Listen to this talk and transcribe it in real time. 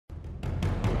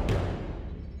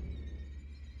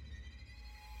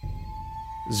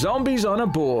Zombies on a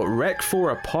Boat, Rec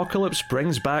 4 Apocalypse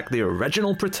brings back the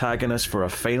original protagonist for a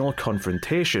final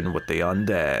confrontation with the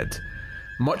undead.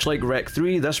 Much like Rec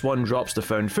 3, this one drops the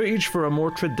found footage for a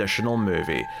more traditional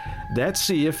movie. Let's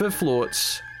see if it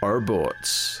floats our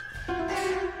boats.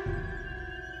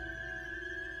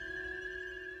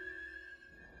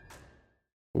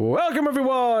 Welcome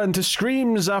everyone to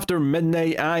Screams After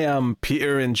Midnight. I am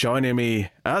Peter, and joining me,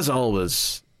 as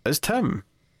always, is Tim.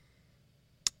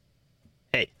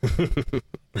 Hey.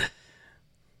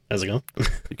 How's it going?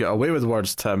 You got away with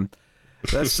words, Tim.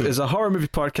 This is a horror movie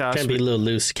podcast. Trying to be a little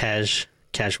loose,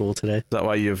 casual today. Is that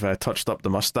why you've touched up the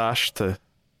mustache to...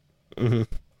 Mm-hmm.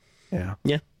 Yeah.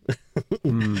 Yeah.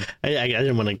 I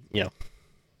didn't want to,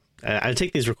 I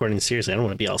take these recordings seriously. I don't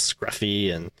want to be all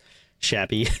scruffy and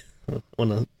shabby. I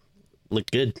want to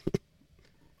look good.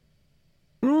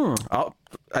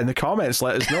 In the comments,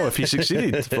 let us know if you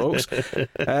succeeded, folks.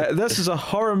 This is a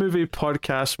horror movie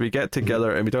podcast. We get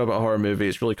together and we talk about a horror movie.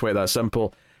 It's really quite that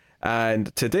simple.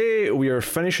 And today we are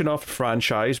finishing off a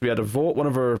franchise. We had a vote, one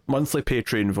of our monthly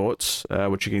Patreon votes,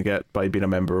 which you can get by being a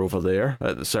member over there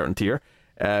at a certain tier.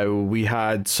 We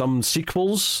had some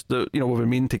sequels that we've been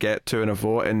meaning to get to in a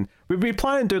vote, and we'll be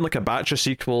planning on doing like a batch of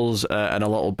sequels in a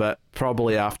little bit,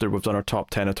 probably after we've done our top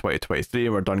 10 of 2023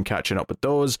 and we're done catching up with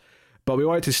those. But we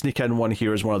wanted to sneak in one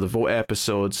here as one of the vote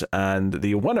episodes, and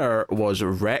the winner was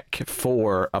Rec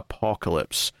 4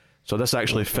 Apocalypse. So this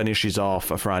actually finishes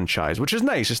off a franchise, which is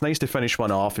nice. It's nice to finish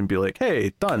one off and be like,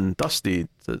 hey, done, dusty.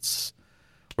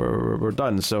 We're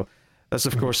done. So this,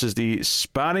 of course, is the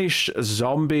Spanish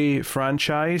zombie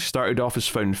franchise. Started off as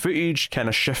found footage, kind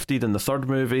of shifted in the third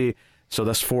movie. So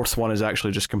this fourth one is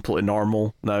actually just completely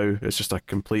normal now. It's just a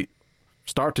complete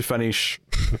start to finish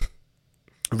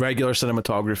regular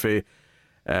cinematography.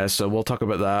 So we'll talk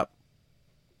about that.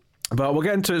 But we'll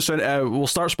get into it soon. We'll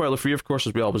start spoiler free, of course,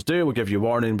 as we always do. We'll give you a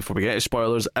warning before we get into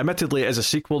spoilers. Admittedly, as a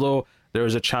sequel, though, there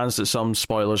is a chance that some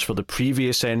spoilers for the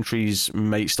previous entries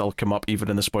might still come up, even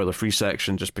in the spoiler free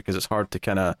section, just because it's hard to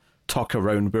kind of talk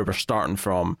around where we're starting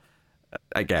from,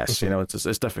 I guess.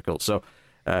 It's difficult. So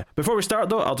before we start,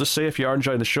 though, I'll just say if you are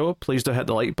enjoying the show, please do hit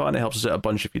the like button. It helps us out a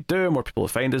bunch if you do. More people will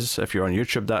find us if you're on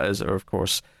YouTube, that is. Or, of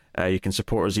course, you can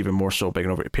support us even more so by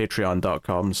going over to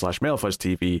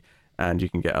patreon.com/MailFuzzTV, and you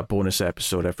can get a bonus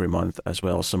episode every month as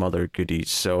well as some other goodies.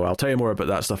 So I'll tell you more about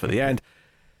that stuff at the end.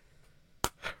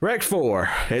 Rec 4.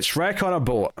 It's Rec on a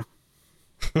Boat.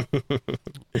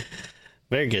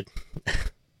 Very good.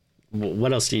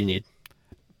 What else do you need?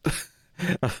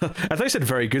 I thought I said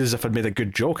very good as if I'd made a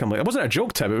good joke. I'm like, it wasn't a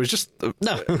joke, Tim. It was just...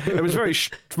 No. It was very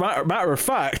matter of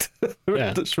fact.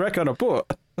 Yeah. It's Rec on a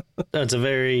Boat. No, it's a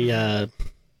very,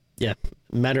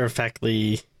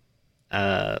 matter-of-factly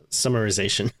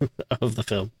summarization of the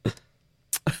film.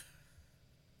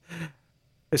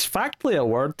 Is factly a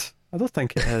word? I don't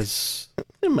think it is.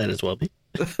 It might as well be.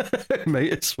 It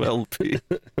might as well be.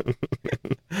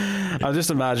 I'm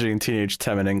just imagining teenage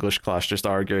Tim in English class just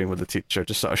arguing with the teacher,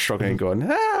 just sort of shrugging and going,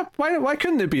 why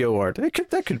couldn't it be a word?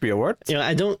 That could be a word.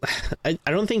 I don't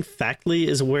think factly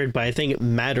is a word, but I think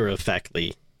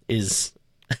matter-of-factly is.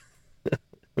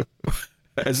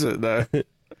 Is it though?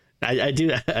 I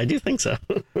do think so.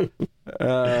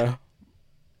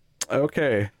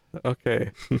 Okay.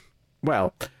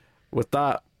 Well, with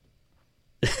that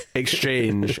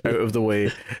exchange out of the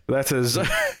way, let us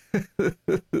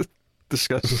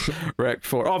discuss Rec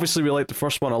 4. Obviously, we liked the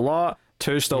first one a lot.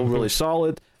 2 still really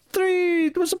solid. 3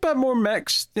 was a bit more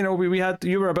mixed. You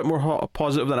were a bit more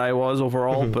positive than I was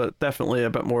overall, but definitely a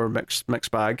bit more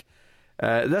mixed bag.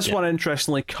 This one,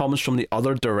 interestingly, comes from the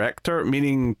other director,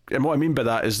 and what I mean by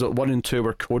that is that 1 and 2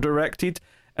 were co-directed,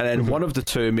 and then one of the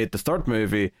two made the third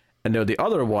movie, and now the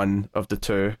other one of the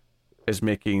two is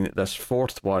making this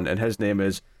fourth one, and his name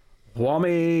is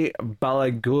Jaume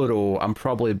Balagueró. I'm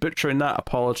probably butchering that.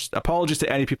 Apologies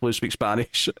to any people who speak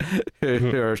Spanish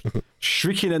who are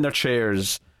shrieking in their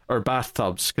chairs or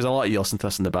bathtubs, because a lot of you listen to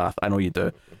this in the bath. I know you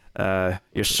do.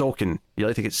 You're soaking. You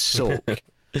like to get soaked.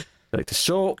 You like to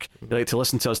soak, you like to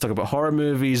listen to us talk about horror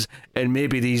movies, and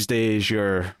maybe these days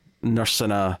you're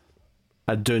nursing a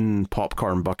Dune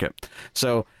popcorn bucket.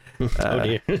 So, oh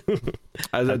dear.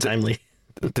 How timely.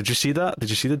 Did you see that? Did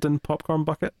you see the Dune popcorn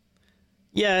bucket?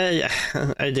 Yeah,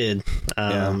 I did.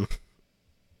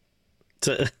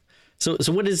 So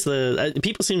what is the...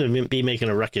 people seem to be making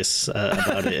a ruckus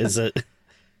about it.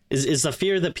 Is the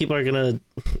fear that people are going to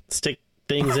stick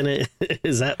things in it?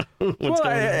 Is that what's going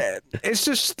on?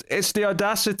 It's the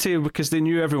audacity, because they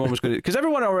knew everyone was going to, because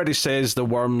everyone already says the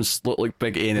worms look like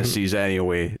big anuses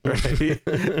anyway, right?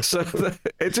 So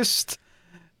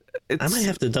I might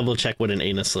have to double check what an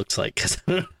anus looks like, because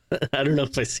I don't know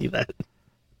if I see that.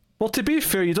 Well, to be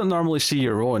fair, you don't normally see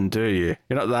your own, do you?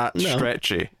 You're not that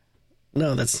stretchy.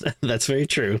 No, that's very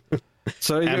true.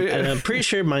 So I'm pretty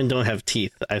sure mine don't have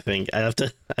teeth. I think I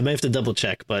might have to double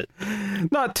check, but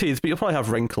not teeth, but you'll probably have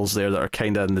wrinkles there that are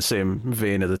kind of in the same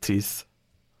vein of the teeth.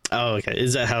 Oh, okay.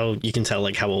 Is that how you can tell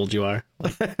like how old you are?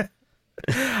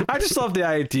 I just love the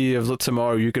idea of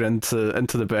tomorrow you get into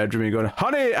the bedroom and you're going,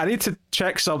 honey, I need to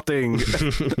check something.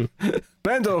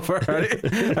 Bend over. I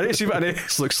need to see what an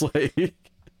anus looks like.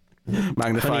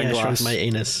 Magnifying honey, glass. I shrunk my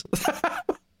anus.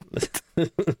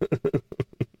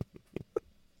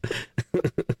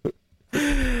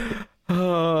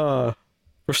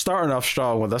 We're starting off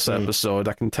strong with this episode.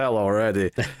 I can tell already.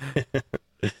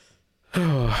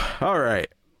 All right.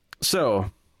 So,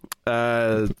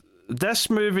 this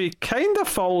movie kind of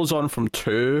follows on from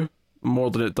 2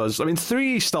 more than it does. I mean,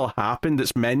 3 still happened.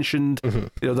 It's mentioned. You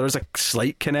know, there's a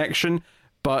slight connection,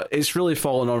 but it's really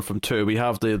fallen on from 2. We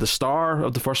have the star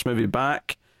of the first movie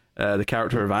back. The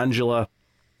character of Angela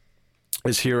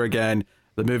is here again.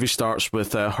 The movie starts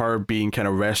with her being kind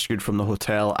of rescued from the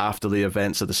hotel after the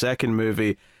events of the second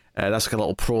movie. That's like a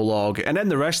little prologue, and then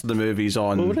the rest of the movie's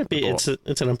on. What would it be? It's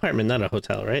an apartment, not a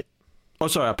hotel, right? Oh,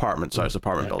 sorry, apartment. Sorry, it's an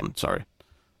apartment building. Sorry.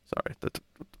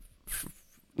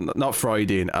 Not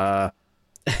Freudian.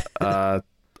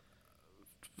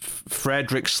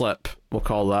 Frederick Slip, we'll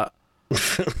call that.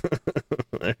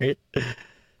 All right.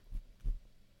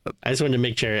 I just wanted to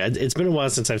make sure. It's been a while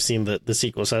since I've seen the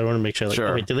sequel, so I want to make sure. Like, sure.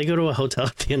 Oh, wait, did they go to a hotel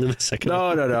at the end of the second?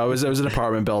 No. It was an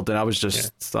apartment building. I was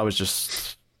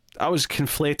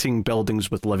conflating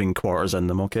buildings with living quarters in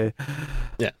them. Okay.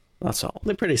 Yeah, that's all.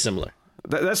 They're pretty similar.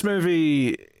 This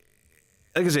movie,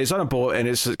 like I say, it's on a boat, and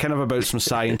it's kind of about some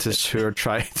scientists who are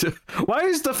trying to. Why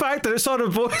is the fact that it's on a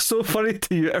boat so funny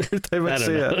to you every time I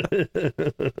say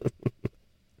it?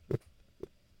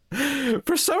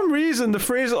 For some reason, the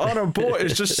phrase "on a boat"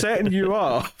 is just setting you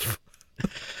off.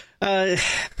 We'll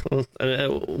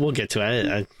get to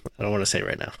it. I don't want to say it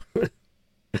right now.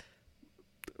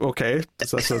 Okay,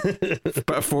 so that's a bit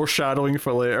of foreshadowing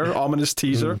for later. Ominous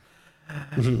teaser.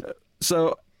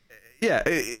 So, yeah,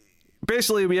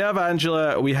 basically we have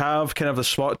Angela. We have kind of the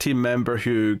SWAT team member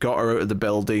who got her out of the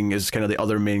building is kind of the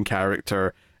other main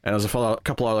character. And there's a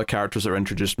couple other characters that are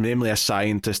introduced, namely a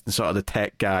scientist and sort of the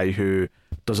tech guy who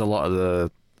does a lot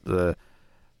of the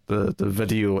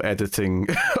video editing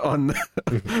on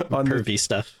pervy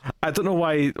stuff. I don't know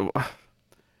why.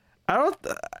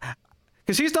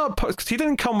 Because he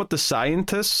didn't come with the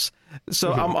scientists,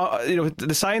 so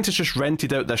the scientists just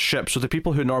rented out this ship. So the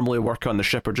people who normally work on the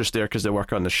ship are just there because they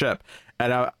work on the ship.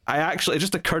 And I actually, it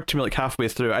just occurred to me like halfway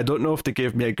through. I don't know if they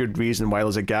gave me a good reason why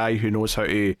there's a guy who knows how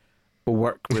to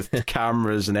work with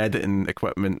cameras and editing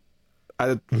equipment.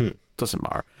 Doesn't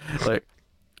matter, like,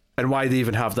 and why they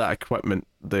even have that equipment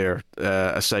there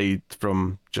aside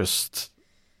from just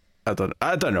I don't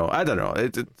know.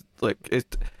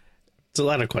 It's a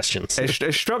lot of questions.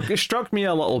 It struck me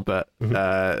a little bit.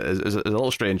 It's a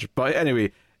little strange, but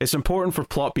anyway, it's important for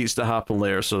plot beats to happen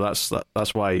later, so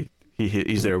that's why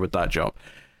he's there with that job.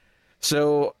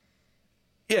 So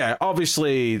yeah,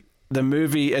 obviously the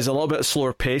movie is a little bit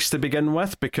slower paced to begin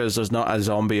with because there's not a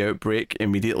zombie outbreak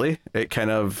immediately. It kind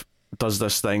of does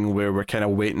this thing where we're kind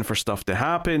of waiting for stuff to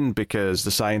happen because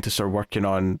the scientists are working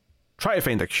on trying to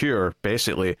find a cure,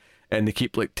 basically, and they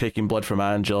keep like taking blood from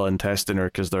Angela and testing her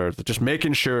because they're just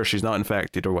making sure she's not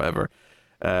infected or whatever.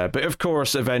 But of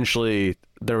course, eventually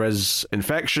there is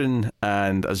infection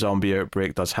and a zombie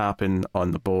outbreak does happen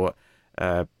on the boat.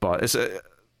 But it's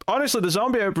honestly, the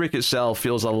zombie outbreak itself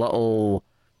feels a little,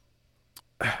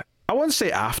 I wouldn't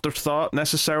say afterthought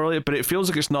necessarily, but it feels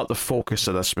like it's not the focus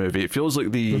of this movie. It feels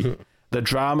like the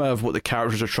drama of what the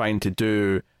characters are trying to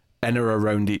do in or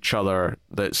around each other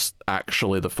that's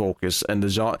actually the focus, and the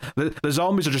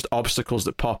zombies are just obstacles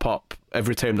that pop up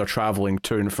every time they're traveling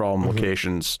to and from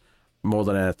locations more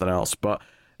than anything else. But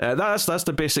that's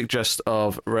the basic gist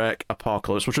of Wreck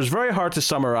Apocalypse, which was very hard to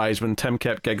summarize when Tim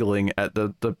kept giggling at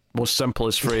the most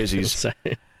simplest phrases.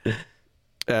 Sorry.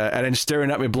 And then staring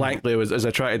at me blankly as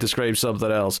I try to describe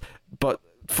something else. But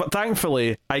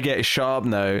thankfully, I get to shut up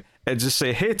now and just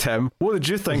say, "Hey Tim, what did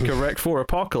you think of Wreck 4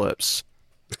 Apocalypse?"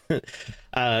 So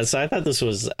I thought this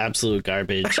was absolute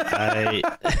garbage.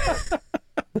 Yeah,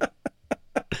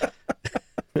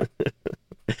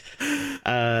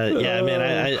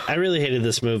 man, I really hated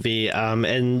this movie.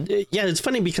 And yeah, it's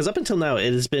funny because up until now,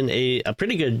 it has been a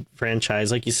pretty good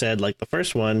franchise. Like you said, like the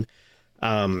first one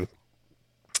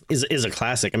is a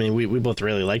classic. I mean, we both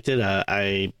really liked it.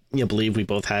 I believe we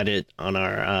both had it on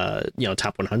our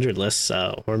top 100 lists,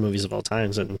 horror movies of all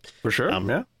times, and for sure,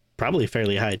 yeah. Probably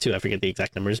fairly high too. I forget the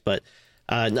exact numbers, but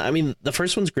No, I mean, the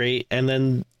first one's great, and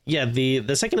then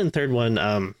the second and third one,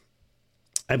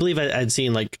 I believe I'd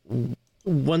seen like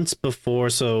once before,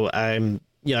 so I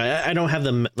don't have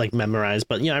them like memorized,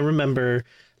 but I remember,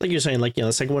 like you're saying, like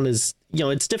the second one is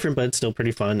it's different, but it's still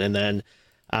pretty fun, and then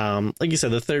like you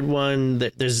said, the third one,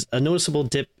 there's a noticeable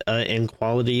dip in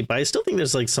quality, but I still think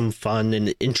there's like some fun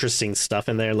and interesting stuff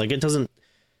in there. Like it doesn't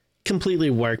completely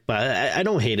work, but I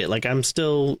don't hate it. Like I'm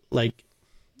still like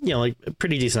like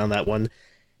pretty decent on that one.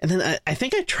 And then I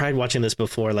think I tried watching this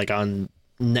before, like on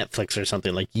Netflix or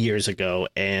something, like years ago,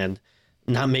 and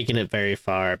not making it very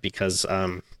far because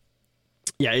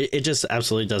it just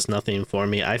absolutely does nothing for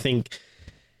me. I think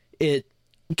it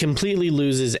completely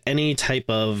loses any type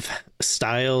of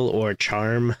style or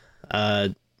charm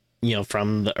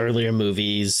from the earlier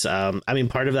movies. I mean,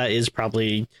 part of that is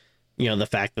probably the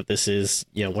fact that this is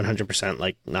 100%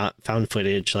 like not found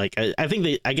footage. Like I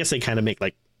think I guess they kind of make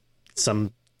like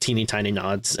some teeny tiny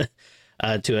nods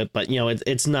to it, but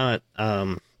it's not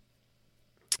I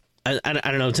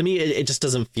don't know, to me it just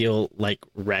doesn't feel like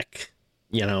Rec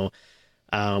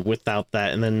without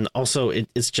that. And then also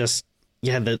it's just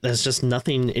there's just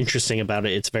nothing interesting about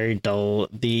it. It's very dull.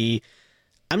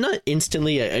 I'm not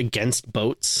instantly against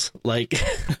boats. Like,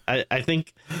 I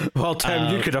think... Well,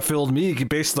 Tim, you could have fooled me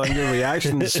based on your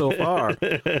reactions so far.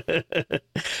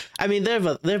 I mean, there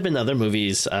have been other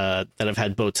movies that have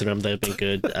had boats in them that have been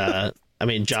good. I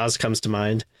mean, Jaws comes to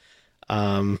mind.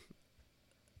 But...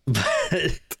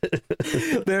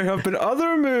 There have been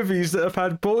other movies that have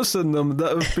had boats in them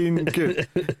that have been good.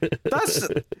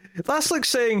 That's like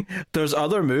saying there's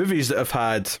other movies that have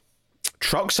had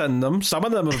trucks in them. Some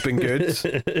of them have been good,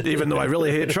 even though I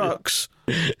really hate trucks.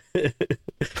 But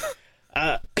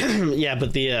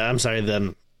I'm sorry,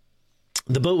 the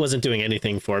boat wasn't doing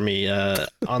anything for me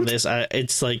on this.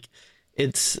 It's like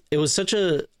it was such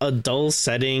a dull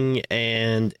setting,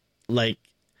 and like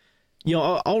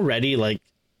already like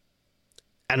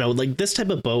I don't know, like this type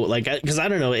of boat, like because I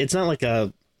don't know, it's not like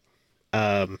a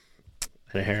I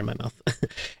had a hair in my mouth.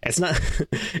 It's not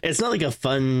like a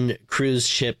fun cruise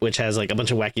ship which has like a bunch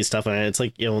of wacky stuff on it. It's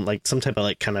like like some type of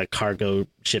like kind of cargo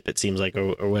ship, it seems like,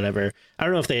 or whatever. I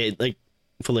don't know if they like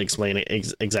fully explain it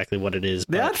exactly what it is.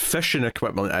 They had fishing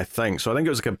equipment, I think. So I think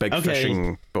it was like a big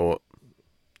fishing boat.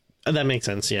 That makes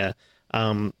sense, yeah.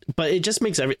 But it just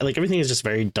makes everything is just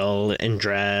very dull and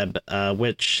drab.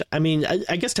 Which I mean,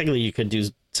 I guess technically you could do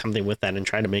something with that and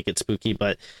try to make it spooky,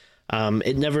 but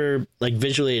it never, like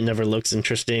visually, it never looks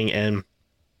interesting, and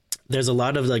there's a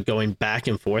lot of like going back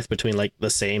and forth between like the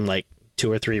same like 2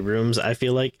 or 3 rooms, I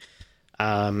feel like,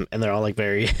 and they're all like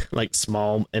very like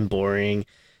small and boring.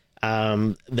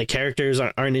 The characters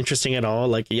aren't interesting at all.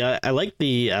 Like I like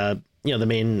the the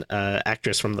main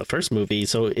actress from the first movie,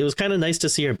 so it was kind of nice to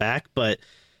see her back, but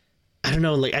I don't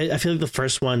know, like I feel like the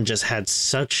first one just had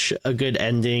such a good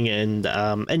ending, and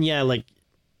like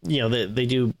they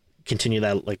do continue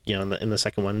that like in the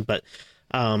second one, but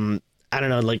I don't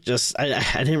know, like just I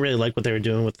didn't really like what they were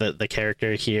doing with the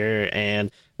character here,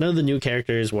 and none of the new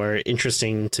characters were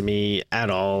interesting to me at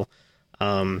all.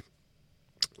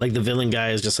 Like the villain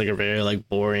guy is just like a very like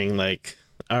boring, like,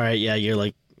 all right, yeah, you're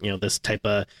like this type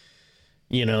of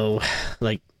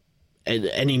like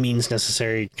any means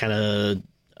necessary kind of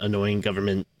annoying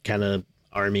government kind of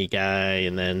army guy,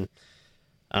 and then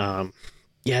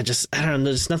just I don't know,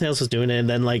 there's nothing else was doing it. And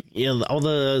then like all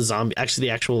the the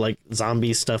actual like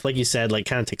zombie stuff, like you said, like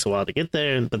kind of takes a while to get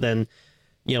there, but then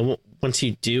once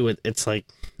you do it, it's like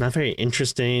not very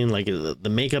interesting. Like the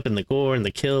makeup and the gore and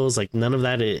the kills, like none of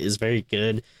that is very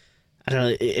good. I don't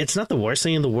know, it's not the worst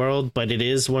thing in the world, but it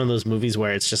is one of those movies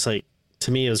where it's just like,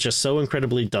 to me, it was just so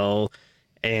incredibly dull,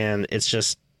 and it's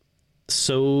just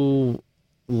so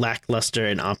lackluster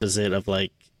and opposite of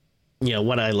like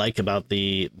what I like about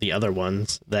the other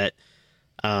ones, that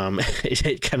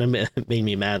it kind of made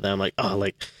me mad that I'm like, oh,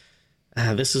 like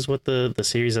this is what the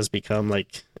series has become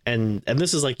like, and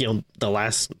this is like the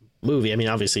last movie. I mean,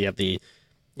 obviously you have the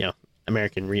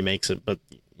American remakes, but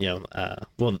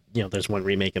there's one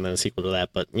remake and then a sequel to that,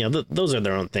 but those are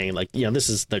their own thing. Like this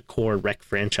is the core Rec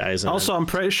franchise. Also, I'm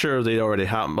pretty sure they already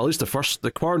happened. At least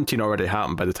the quarantine already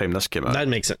happened by the time this came out. That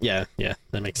makes sense. Yeah,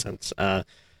 that makes sense.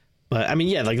 But I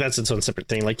mean, like that's its own separate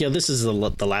thing. Like this is the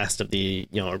last of the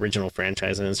original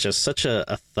franchise, and it's just such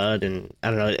a thud, and I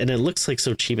don't know, and it looks like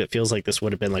so cheap. It feels like this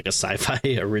would have been like a sci-fi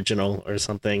original or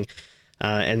something,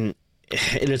 and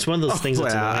it's one of those things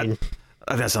that's annoying.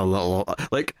 That's a little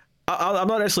like. I'm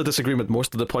not necessarily disagreeing with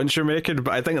most of the points you're making,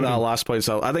 but I think that last point,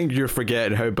 I think you're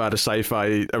forgetting how bad a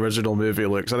sci-fi original movie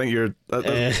looks. I think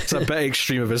it's a bit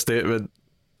extreme of a statement.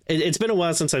 It's been a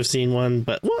while since I've seen one,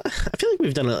 but I feel like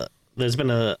we've done there's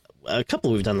been a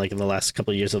couple we've done like in the last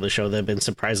couple of years of the show that have been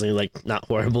surprisingly like not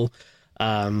horrible.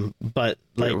 But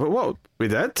like, wait, what we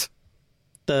did?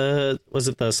 Was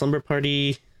it the Slumber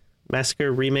Party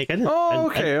Massacre remake?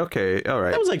 Okay, all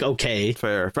right. That was like okay.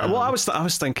 Fair. Well, I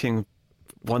was thinking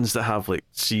ones that have like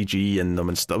CG in them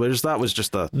and stuff. That was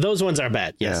just those ones are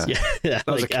bad. Yes, yeah. That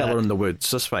was like, a killer in the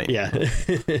woods. That's fine. Yeah.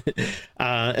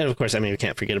 And of course, I mean, we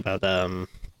can't forget about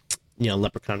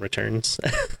Leprechaun Returns.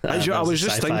 I was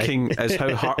just thinking as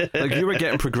how hard, like you were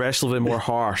getting progressively more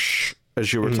harsh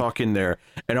as you were talking there,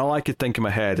 and all I could think in my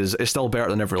head is it's still better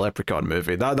than every Leprechaun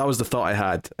movie. That was the thought I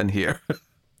had in here.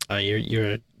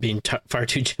 You're being far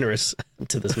too generous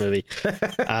to this movie.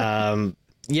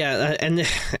 Yeah, and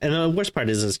the worst part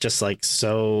is it's just like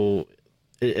so.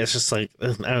 It's just like I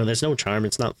don't know. There's no charm.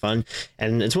 It's not fun,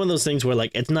 and it's one of those things where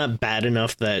like it's not bad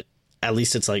enough that at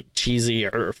least it's like cheesy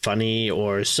or funny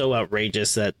or so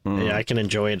outrageous that I can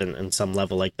enjoy it in some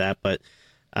level like that. But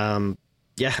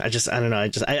yeah, I don't know.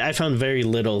 I found very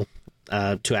little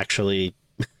to actually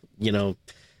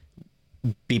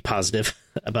be positive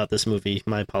about this movie.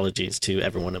 My apologies to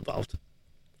everyone involved.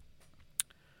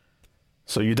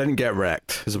 So you didn't get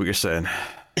wrecked, is what you're saying?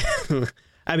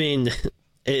 I mean,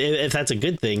 if that's a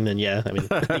good thing, then yeah. I mean,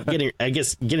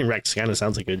 getting wrecked kind of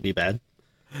sounds like it would be bad.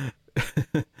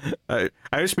 I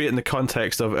just mean it in the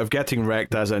context of getting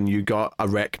wrecked, as in you got a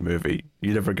wreck movie.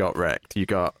 You never got wrecked. You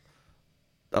got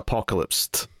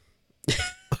apocalypsed.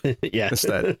 Yeah.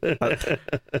 Instead.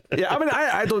 Yeah, I mean,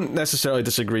 I don't necessarily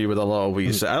disagree with a lot of what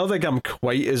you said. I don't think I'm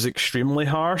quite as extremely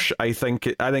harsh. I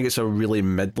think it's a really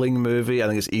middling movie. I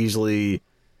think it's easily,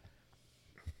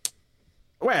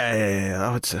 well,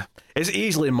 I would say it's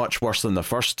easily much worse than the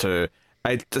first two.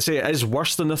 I'd say it is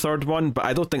worse than the third one, but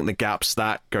I don't think the gap's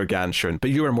that gargantuan. But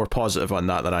you were more positive on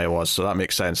that than I was, so that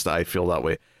makes sense that I feel that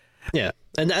way. Yeah,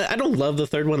 and I don't love the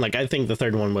third one. Like, I think the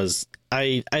third one was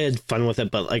I had fun with it,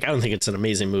 but like I don't think it's an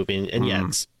amazing movie. And yeah,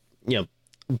 it's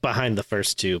behind the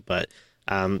first two, but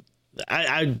I don't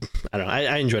know.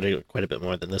 I enjoyed it quite a bit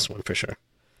more than this one for sure.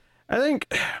 I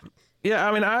think, yeah.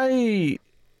 I mean, I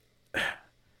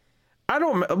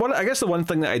don't. What I guess the one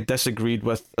thing that I disagreed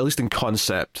with, at least in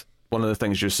concept, one of the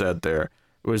things you said there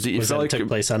was that you felt like it took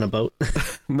place on a boat.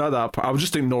 Not that part. I was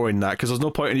just ignoring that because there's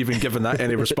no point in even giving that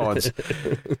any response.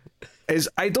 Is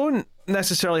I don't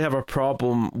necessarily have a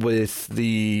problem with the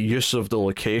use of the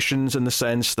locations in the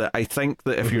sense that I think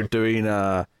that if you're doing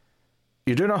a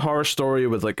horror story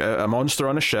with like a monster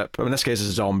on a ship, I mean, in this case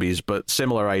it's zombies, but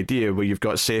similar idea where you've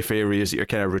got safe areas that you're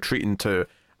kind of retreating to,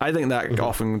 I think that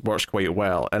often works quite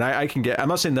well. And I'm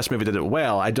not saying this movie did it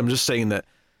well, I'm just saying that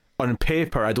on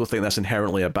paper, I don't think that's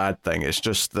inherently a bad thing. It's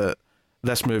just that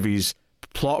this movie's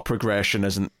plot progression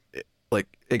isn't like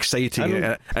exciting,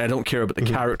 and I don't care about the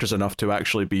characters enough to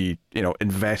actually be,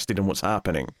 invested in what's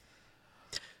happening.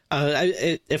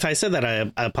 If I said that,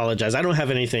 I apologize. I don't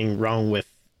have anything wrong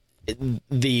with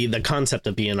the concept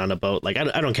of being on a boat. Like,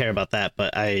 I don't care about that,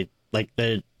 but I like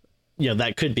that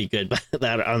could be good, but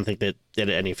I don't think that did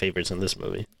it any favors in this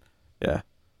movie. Yeah.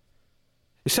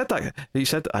 He said that. He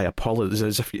said, "I apologize,"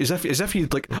 as if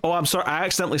you'd like. Oh, I'm sorry. I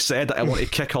accidentally said that I want to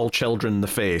kick all children in the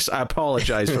face. I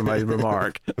apologize for my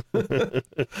remark. I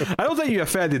don't think you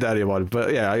offended anyone,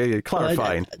 but yeah,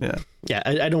 clarifying.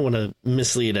 I don't want to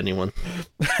mislead anyone.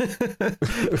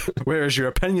 Whereas your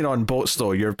opinion on boats,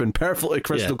 though, you've been perfectly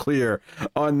crystal clear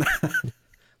on.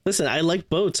 Listen, I like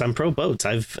boats. I'm pro boats.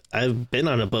 I've been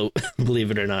on a boat, believe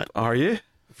it or not. Are you?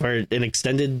 For an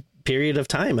extended period of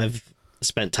time, I've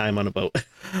spent time on a boat.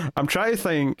 I'm trying to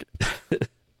think.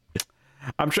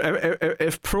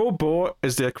 If pro boat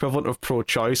is the equivalent of pro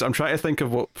choice, I'm trying to think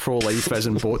of what pro life is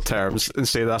in boat terms and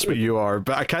say that's what you are,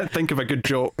 but I can't think of a good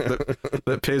joke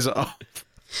that pays it off.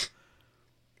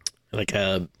 Like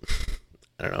I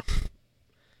don't know.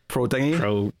 Pro dinghy?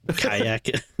 Pro kayak.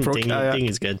 Pro kayak.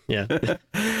 Dinghy's good, yeah.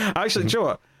 Actually, do you know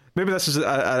what? Maybe this is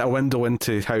a window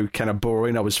into how kind of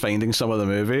boring I was finding some of the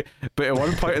movie. But at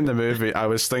one point in the movie, I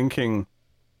was thinking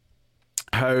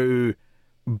how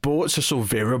boats are so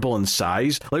variable in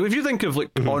size. Like, if you think of, like,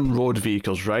 on-road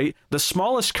vehicles, right? The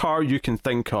smallest car you can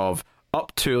think of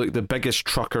up to, like, the biggest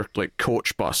trucker, like,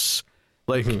 coach bus.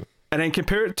 Like, and then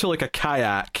compare it to, like, a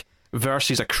kayak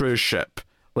versus a cruise ship.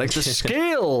 Like, the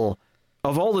scale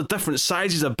of all the different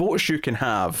sizes of boats you can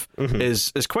have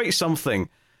is quite something.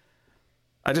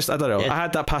 I don't know. Yeah. I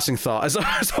had that passing thought as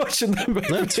I was watching the movie.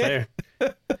 That's fair.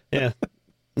 Yeah.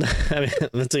 I mean,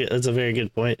 that's a very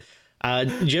good point.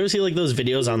 Did you ever see like those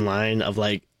videos online of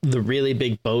like the really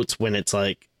big boats when it's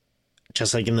like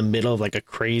just like in the middle of like a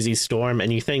crazy storm,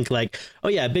 and you think like, oh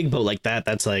yeah, a big boat like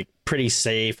that's like pretty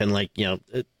safe and like, you're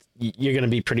going to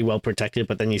be pretty well protected.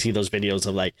 But then you see those videos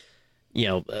of like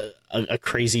a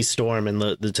crazy storm and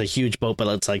it's a huge boat, but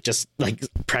it's like just like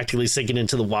practically sinking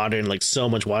into the water, and like so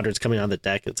much water is coming on the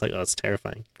deck. It's like, oh, it's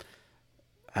terrifying.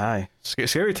 Aye,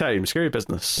 scary time, scary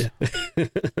business. Yeah.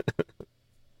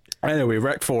 Anyway,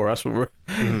 Rec 4, that's what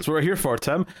we're here for,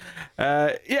 Tim.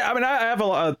 Yeah, I mean, I have a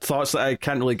lot of thoughts that I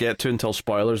can't really get to until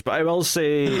spoilers, but I will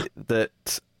say that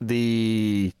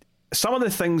some of the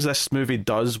things this movie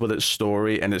does with its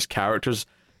story and its characters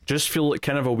just feel like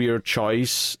kind of a weird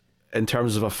choice in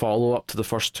terms of a follow-up to the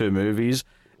first two movies,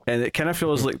 and it kind of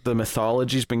feels like the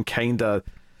mythology's been kind of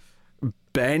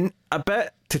bent a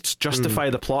bit to justify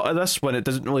the plot of this when it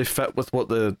doesn't really fit with what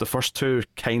the first two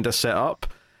kind of set up.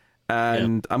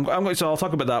 And yeah. I'm going to, I'll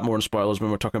talk about that more in spoilers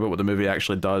when we're talking about what the movie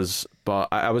actually does, but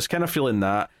I was kind of feeling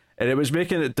that, and it was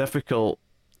making it difficult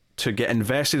to get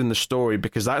invested in the story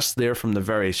because that's there from the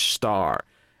very start,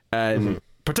 and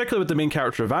particularly with the main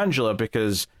character of Angela,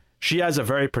 because she has a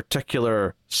very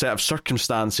particular set of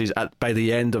circumstances by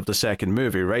the end of the second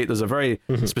movie, right? There's a very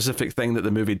specific thing that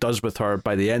the movie does with her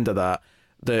by the end of that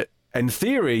in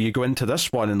theory you go into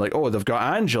this one and like, oh, they've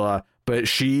got Angela, but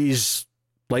she's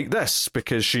like this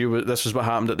because this is what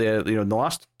happened at in the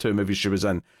last two movies she was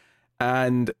in,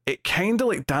 and it kind of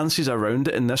like dances around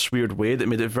it in this weird way that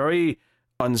made it very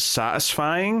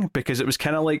unsatisfying, because it was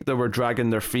kind of like they were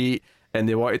dragging their feet and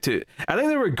they wanted to, I think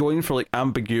they were going for like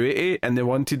ambiguity, and they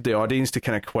wanted the audience to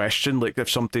kind of question like if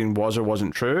something was or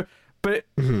wasn't true, but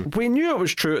we knew it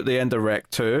was true at the end of Rec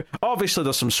 2. Obviously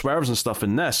there's some swerves and stuff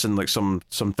in this and like some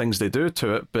things they do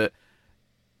to it, but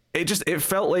it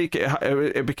felt like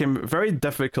it became very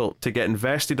difficult to get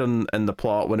invested in the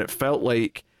plot when it felt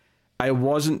like I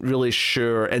wasn't really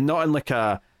sure, and not in like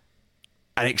an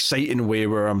exciting way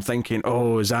where I'm thinking,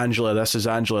 oh, is Angela this, is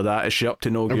Angela that, is she up to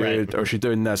no good, or is she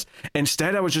doing this?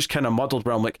 Instead I was just kind of muddled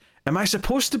where I'm like, am I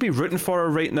supposed to be rooting for her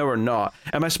right now or not?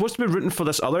 Am I supposed to be rooting for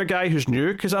this other guy who's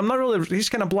new? Because I'm not really, he's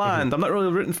kind of bland, I'm not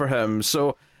really rooting for him.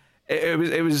 So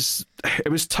it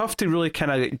was tough to really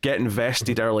kind of get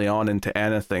invested early on into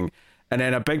anything. And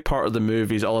then a big part of the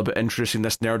movie is all about introducing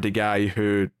this nerdy guy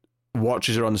who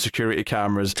watches her on the security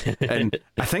cameras, and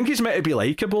I think he's meant to be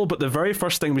likable, but the very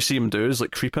first thing we see him do is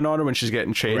like creeping on her when she's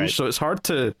getting changed. So it's hard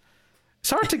to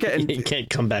get in. You can't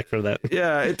come back from that.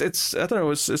 Yeah, it's I don't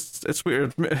know, it's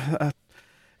weird.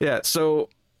 Yeah, so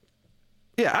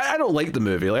yeah, I don't like the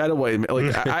movie. Like, I don't want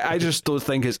like I just don't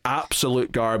think it's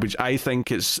absolute garbage. I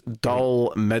think it's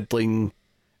dull, middling,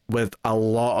 with a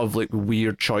lot of like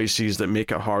weird choices that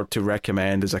make it hard to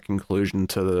recommend as a conclusion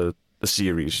to the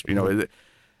series. You know,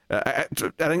 I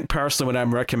think personally when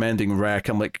I'm recommending Rec,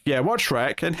 I'm like, yeah, watch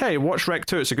Rec, and hey, watch Rec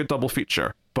 2. It's a good double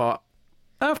feature. But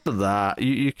after that,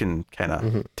 you can kind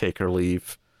of take or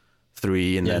leave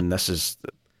 3, and then this is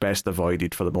best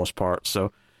avoided for the most part.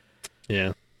 So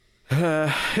yeah,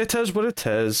 it is what it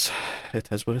is. It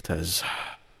is what it is.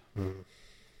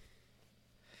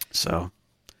 So.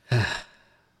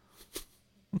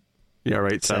 Yeah,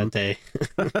 right, Sam. Sad day.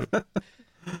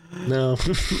 No.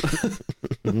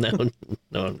 no,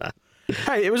 I'm not.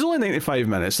 Hey, it was only 95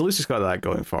 minutes. At least it's got that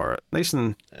going for it. Nice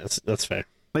and that's fair.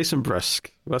 Nice and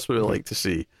brisk. That's what we like to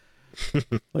see.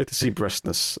 Like to see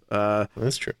briskness.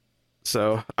 That's true.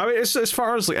 So, I mean, as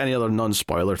far as like any other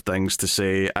non-spoiler things to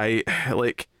say, I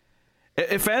like.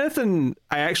 If anything,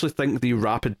 I actually think the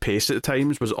rapid pace at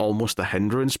times was almost a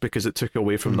hindrance because it took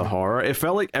away from the horror. It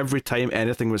felt like every time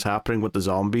anything was happening with the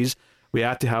zombies, we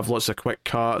had to have lots of quick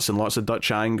cuts and lots of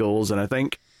Dutch angles, and I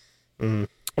think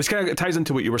it's kind of, it ties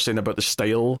into what you were saying about the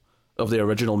style of the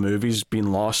original movies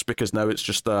being lost, because now it's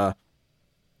just not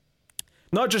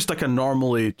just like a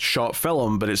normally shot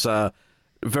film, but it's a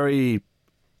very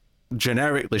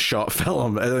generically shot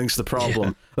film. I think it's the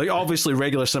problem. Like, obviously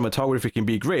regular cinematography can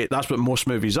be great, that's what most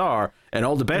movies are, and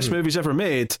all the best movies ever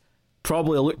made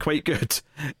probably look quite good,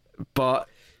 but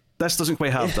this doesn't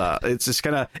quite have that. It's just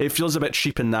kind of, it feels a bit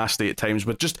cheap and nasty at times,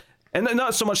 but just, and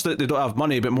not so much that they don't have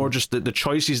money, but more just the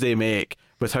choices they make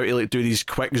with how to like do these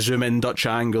quick zoom in Dutch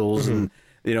angles. And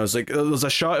you know, it's like there's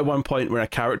a shot at one point where a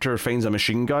character finds a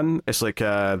machine gun. It's like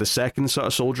the second sort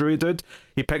of soldiery dude.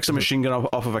 He picks a machine gun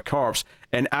off of a corpse,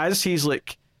 and as he's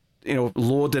like, you know,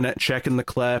 loading it, checking the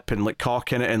clip, and like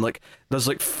cocking it, and like there's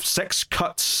like 6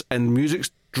 cuts and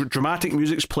dramatic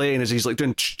music's playing as he's like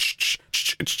doing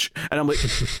and I'm like,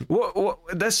 what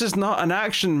this is not an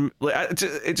action. Like,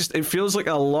 it feels like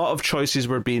a lot of choices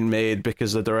were being made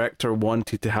because the director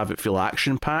wanted to have it feel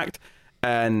action packed,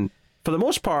 and for the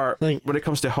most part, like, when it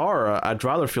comes to horror, I'd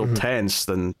rather feel tense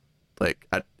than like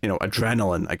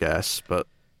adrenaline, I guess. But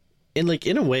in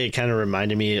a way, it kind of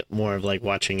reminded me more of like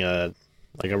watching a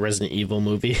Resident Evil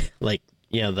movie, like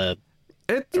the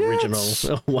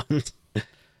original one.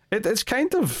 It's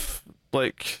kind of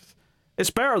like it's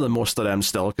better than most of them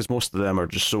still, because most of them are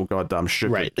just so goddamn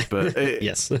stupid. Right. But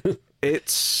yes.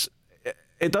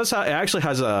 It actually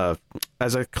has a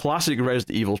classic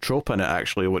Resident Evil trope in it,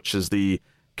 actually, which is the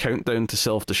countdown to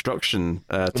self-destruction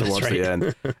towards the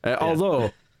end.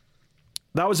 Although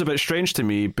that was a bit strange to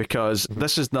me, because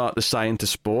this is not the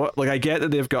scientist sport. Like, I get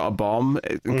that they've got a bomb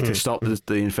to stop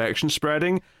the infection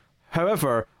spreading.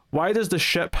 However, why does the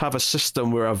ship have a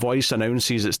system where a voice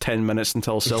announces it's 10 minutes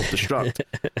until self-destruct?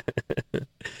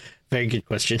 Very good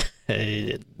question.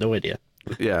 No idea.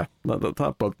 Yeah,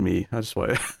 that bugged me. I just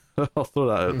want I'll throw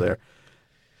that out there.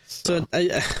 So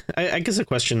I guess a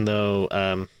question, though,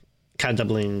 kind of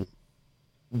doubling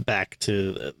back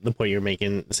to the point you're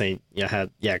making, saying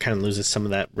kind of loses some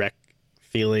of that wreck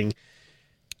feeling.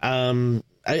 I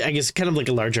guess kind of like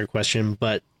a larger question,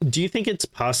 but do you think it's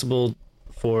possible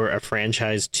for a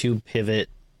franchise to pivot,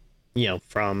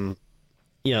 from,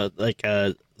 like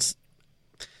I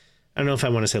don't know if I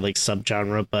want to say like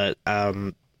subgenre, but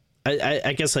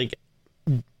I guess, like,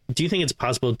 do you think it's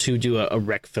possible to do a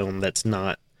wreck film that's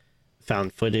not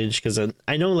found footage? Because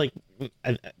I know, like,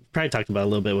 I probably talked about it a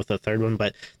little bit with the third one,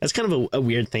 but that's kind of a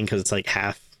weird thing, because it's like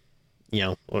half,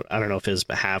 or I don't know if it was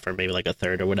half or maybe like a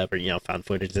third or whatever, found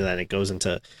footage, and then it goes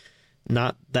into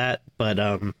not that. But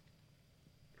I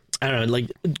don't know, like,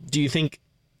 do you think,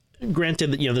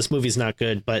 granted that this movie's not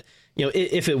good, but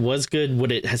if it was good,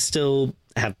 would it still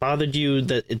have bothered you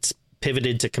that it's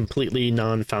pivoted to completely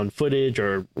non-found footage,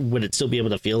 or would it still be able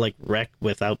to feel like wreck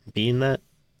without being that?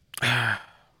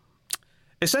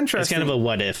 It's interesting. It's kind of a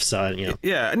what if, so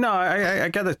Yeah, no, I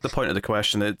get the point of the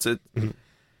question.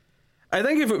 I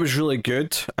think if it was really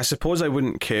good, I suppose I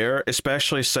wouldn't care,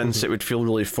 especially since it would feel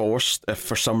really forced if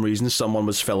for some reason someone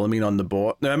was filming on the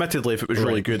boat. Now, admittedly, if it was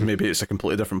really good, maybe it's a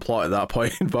completely different plot at that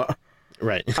point, but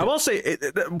right. I will say,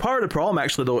 part of the problem,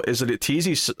 actually, though, is that it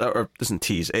teases, or doesn't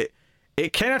tease,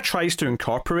 it kind of tries to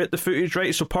incorporate the footage,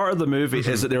 right? So part of the movie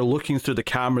is that they're looking through the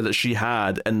camera that she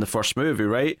had in the first movie,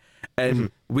 right?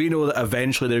 And we know that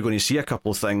eventually they're going to see a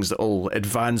couple of things that will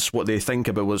advance what they think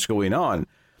about what's going on.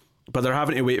 But they're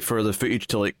having to wait for the footage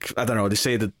to, like, I don't know, they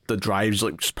say that the drive's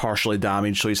like partially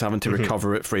damaged, so he's having to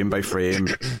recover it frame by frame.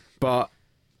 But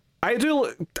I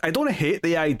don't hate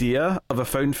the idea of a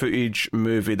found footage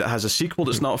movie that has a sequel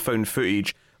that's not found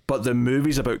footage, but the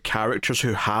movie's about characters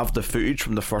who have the footage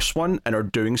from the first one and are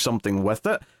doing something with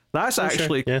it. That's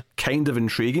actually kind of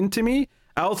intriguing to me.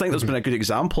 I don't think there's been a good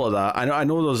example of that. I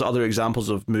know there's other examples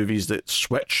of movies that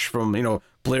switch from,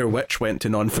 Blair Witch went to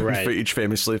non-found footage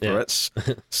famously for its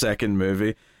second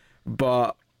movie.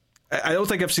 But I don't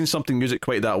think I've seen something use it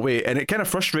quite that way. And it kind of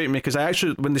frustrated me, because I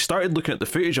actually, when they started looking at the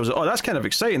footage, I was like, oh, that's kind of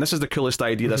exciting. This is the coolest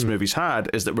idea this movie's had,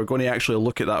 is that we're going to actually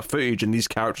look at that footage and these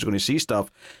characters are going to see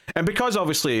stuff. And because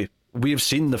obviously we've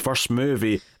seen the first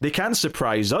movie, they can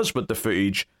surprise us with the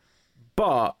footage,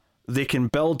 but they can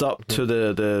build up to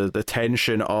the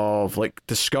tension of, like,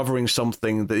 discovering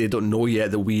something that they don't know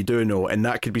yet that we do know, and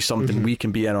that could be something we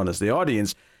can be in on as the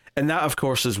audience. And that, of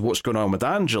course, is what's going on with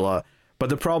Angela. But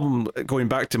the problem, going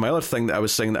back to my other thing that I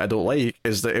was saying that I don't like,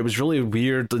 is that it was really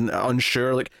weird and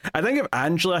unsure. Like, I think if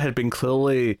Angela had been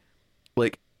clearly,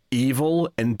 like,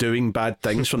 evil and doing bad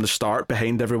things from the start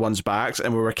behind everyone's backs,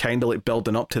 and we were kind of, like,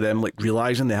 building up to them, like,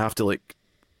 realizing they have to, like,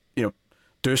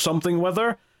 do something with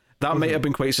her, that might have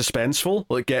been quite suspenseful,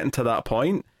 like, getting to that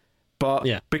point. But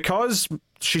because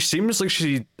she seems like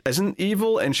she isn't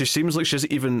evil, and she seems like she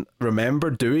doesn't even remember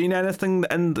doing anything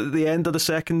in the end of the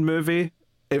second movie,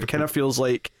 it kind of feels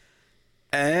like,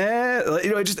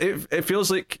 it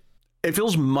feels like, it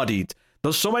feels muddied.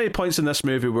 There's so many points in this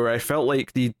movie where I felt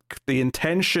like the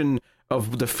intention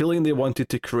of the feeling they wanted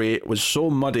to create was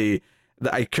so muddy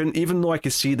that I couldn't, even though I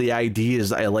could see the ideas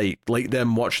that I liked, like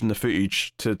them watching the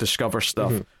footage to discover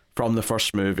stuff from the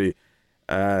first movie,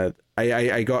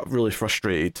 I got really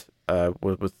frustrated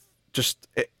with just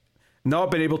not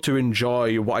being able to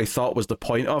enjoy what I thought was the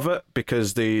point of it,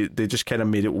 because they just kind of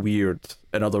made it weird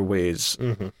in other ways.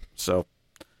 So,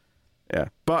 yeah.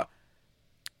 But,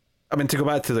 I mean, to go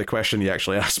back to the question you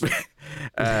actually asked me,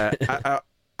 I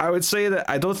would say that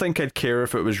I don't think I'd care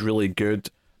if it was really good,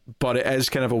 but it is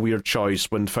kind of a weird choice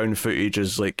when found footage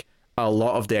is, like, a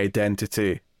lot of the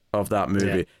identity of that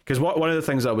movie. Because one of the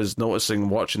things I was noticing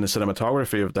watching the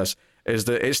cinematography of this is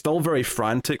that it's still very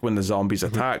frantic when the zombies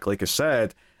attack, like I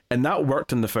said, and that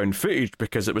worked in the found footage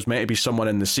because it was meant to be someone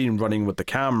in the scene running with the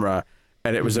camera,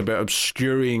 and it was about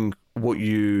obscuring what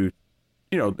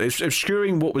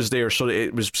obscuring what was there so that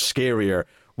it was scarier.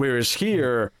 Whereas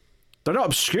here, they're not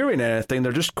obscuring anything,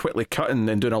 they're just quickly cutting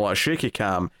and doing a lot of shaky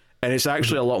cam, and it's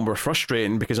actually a lot more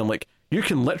frustrating, because I'm like, you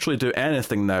can literally do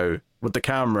anything now with the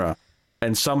camera,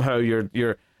 and somehow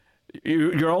you're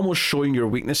almost showing your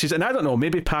weaknesses. And I don't know,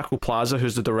 maybe Paco Plaza,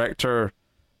 who's the director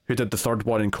who did the third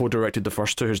one and co-directed the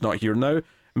first two, who's not here now,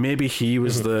 maybe he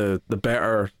was the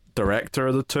better director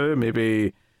of the two.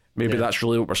 Maybe that's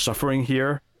really what we're suffering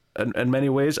here in many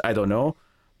ways. I don't know,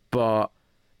 but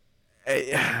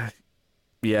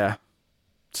yeah.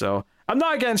 So I'm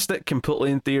not against it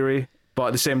completely in theory, but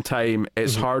at the same time,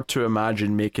 it's hard to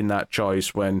imagine making that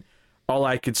choice when all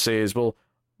I could say is, well,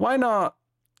 why not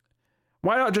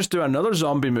just do another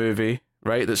zombie movie,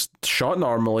 right, that's shot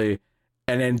normally,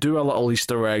 and then do a little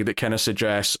Easter egg that kind of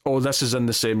suggests, oh, this is in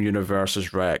the same universe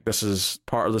as Wreck, this is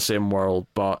part of the same world,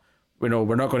 but we're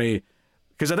not going to...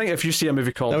 Because I think if you see a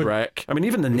movie called Wreck, I mean,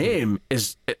 even the name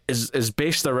is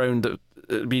based around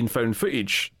it being found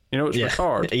footage. It's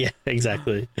Ricard. Yeah,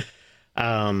 exactly.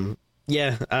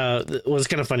 It was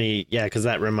kind of funny, because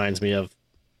that reminds me of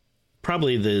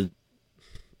probably the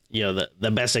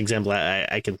best example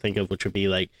I can think of, which would be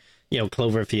like,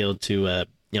 Cloverfield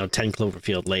to 10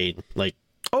 Cloverfield Lane. Like,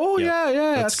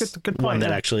 that's good point. One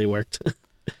that actually worked.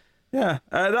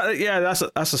 That's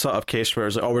a sort of case where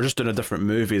it's like, we're just doing a different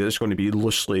movie that's going to be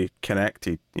loosely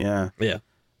connected. And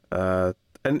I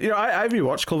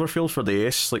rewatched Cloverfield for the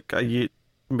Ace like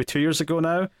maybe 2 years ago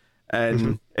now,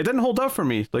 and it didn't hold up for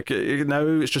me. Like now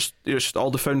it's just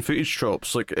all the found footage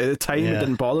tropes. Like at the time it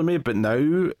didn't bother me, but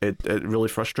now it really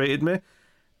frustrated me.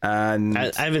 And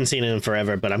I haven't seen it in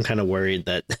forever, but I'm kind of worried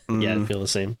that I feel the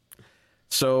same.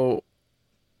 So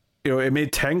it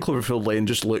made 10 Cloverfield Lane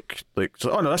just look like,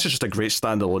 that's just a great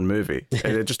standalone movie.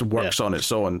 And it just works on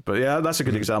its own. But yeah, that's a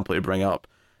good example to bring up.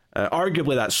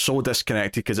 Arguably, that's so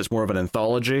disconnected because it's more of an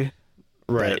anthology.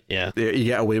 Right, yeah. You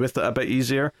get away with it a bit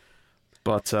easier.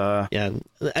 But, I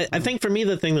think for me,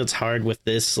 the thing that's hard with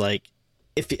this, like,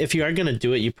 if you are going to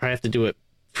do it, you probably have to do it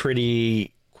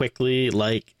pretty quickly.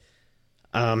 Like,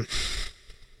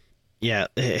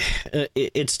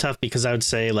 it's tough because I would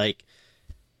say, like,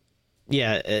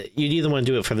 you'd either want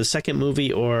to do it for the second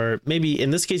movie, or maybe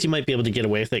in this case you might be able to get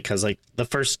away with it because like the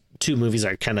first two movies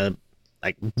are kind of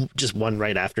like just one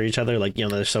right after each other, like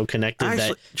they're so connected.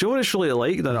 Actually, do you know what it's really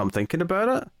like that I'm thinking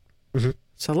about it?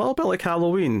 It's a little bit like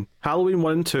Halloween 1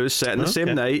 and 2 is set in the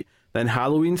same night, then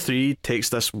Halloween 3 takes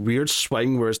this weird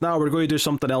swing where it's, now we're going to do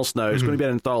something else now, it's going to be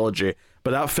an anthology,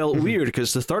 but that felt weird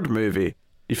because the third movie,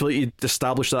 you feel like you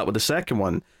established that with the second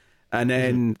one. And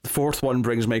then the fourth one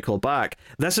brings Michael back.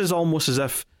 This is almost as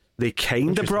if they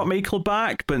kind of brought Michael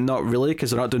back, but not really,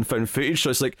 because they're not doing found footage. So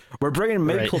it's like, we're bringing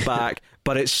Michael back,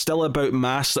 but it's still about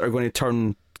masks that are going to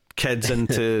turn kids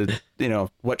into,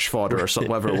 witch fodder or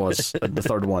something, whatever it was, in the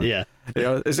third one. Yeah.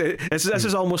 This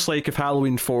is almost like if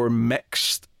Halloween 4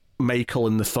 mixed Michael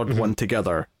and the third one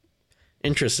together.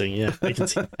 Interesting, yeah. I can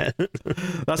see that.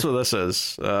 That's what this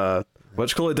is.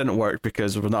 Which clearly didn't work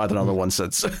because we've not had another one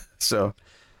since. So...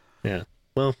 Yeah.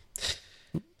 Well,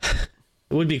 it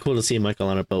would be cool to see Michael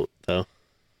on a boat, though.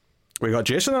 We got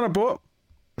Jason on a boat.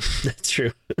 That's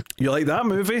true. You like that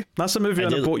movie? That's a movie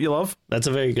on a boat you love? That's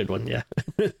a very good one, yeah.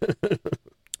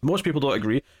 Most people don't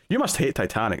agree. You must hate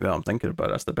Titanic, though, I'm thinking about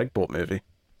it. That's the big boat movie.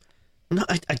 No,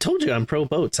 I told you I'm pro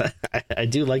boats. I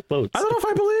do like boats. I don't know if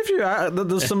I believe you.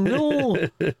 There's some real...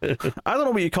 I don't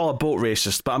know what you call a boat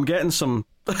racist, but I'm getting some...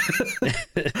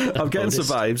 I'm getting some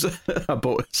vibes. A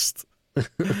boatist. Or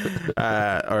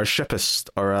a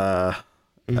shipist, or a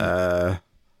I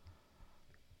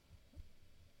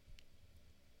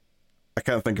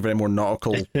can't think of any more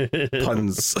nautical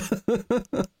puns.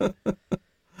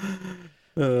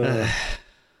 Well,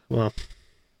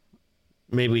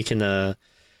 maybe we can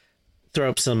throw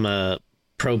up some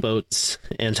pro boats,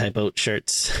 anti boat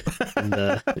shirts in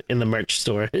the merch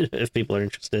store if people are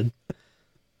interested.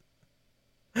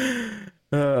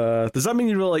 Does that mean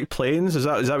you really like planes? Is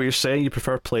that what you're saying? You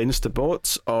prefer planes to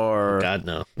boats, or? Oh God,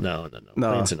 no.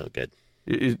 Planes are no good.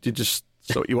 You just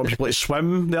you want people to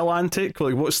swim the Atlantic?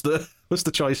 Like, what's the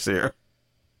choice here?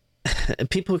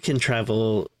 People can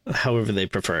travel however they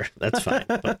prefer. That's fine.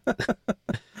 But...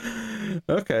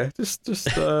 Okay, just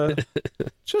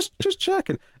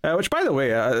checking. Which, by the way,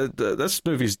 this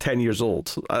movie's 10 years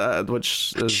old,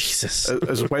 which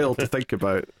is wild to think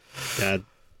about. God.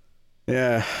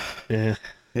 Yeah.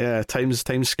 Time's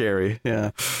scary. Yeah.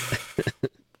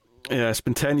 Yeah, it's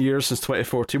been 10 years since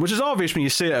 2014, which is obvious when you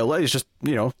say it out loud. It's just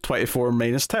 24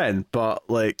 minus 10, but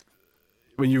like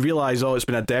when you realize, it's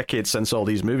been a decade since all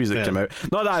these movies that came out.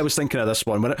 Not that I was thinking of this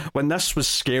one when this was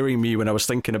scaring me when I was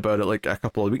thinking about it like a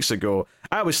couple of weeks ago.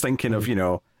 I was thinking of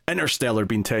Interstellar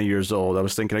being 10 years old. I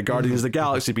was thinking of Guardians of the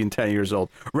Galaxy being 10 years old.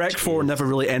 Rec 4 never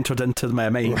really entered into my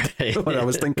mind when I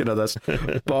was thinking of this,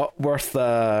 but worth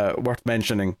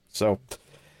mentioning. So,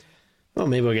 Well,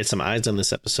 maybe we'll get some eyes on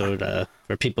this episode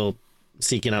for people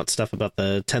seeking out stuff about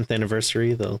the 10th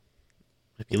anniversary. They'll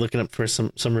be looking up for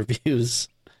some reviews.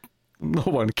 No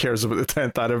one cares about the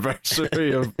 10th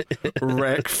anniversary of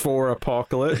Rec 4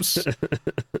 Apocalypse.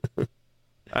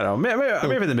 I don't know.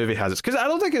 Maybe the movie has it, because I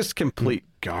don't think it's complete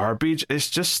garbage. It's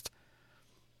just,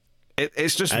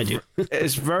 it's just, I do.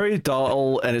 It's very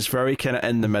dull and it's very kind of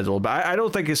in the middle. But I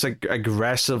don't think it's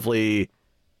aggressively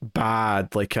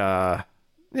bad, like a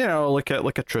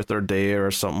Truth or Dare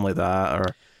or something like that.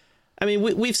 Or, I mean,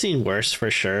 we've seen worse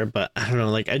for sure, but I don't know.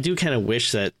 Like, I do kind of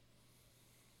wish that,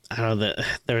 I don't know, that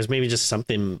there was maybe just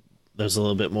something that was a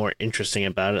little bit more interesting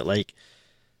about it. Like,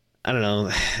 I don't know,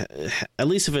 at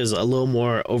least if it was a little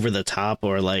more over the top,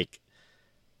 or like,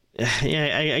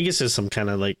 yeah, I guess there's some kind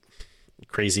of like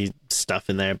crazy stuff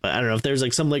in there, but I don't know if there's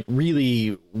like some like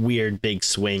really weird big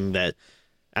swing that,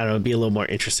 I don't know, it'd be a little more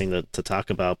interesting to talk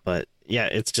about. But yeah,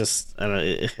 it's just, I don't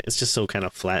know, it's just so kind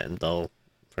of flat and dull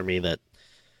for me that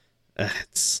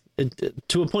it's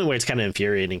to a point where it's kind of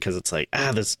infuriating, because it's like,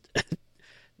 there's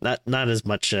not as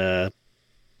much that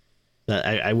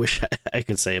I wish I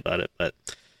could say about it. But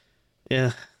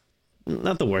yeah,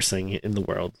 not the worst thing in the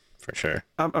world for sure.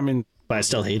 I mean, but I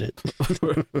still hate it.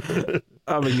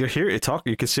 I mean, you're here to talk.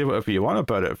 You can say whatever you want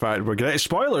about it. In fact, we're getting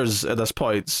spoilers at this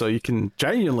point, so you can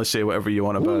genuinely say whatever you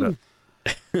want about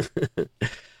it.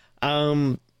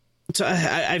 So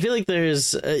I feel like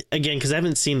there's again, because I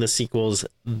haven't seen the sequels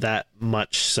that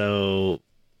much, so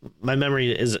my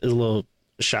memory is a little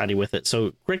shoddy with it.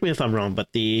 So correct me if I'm wrong,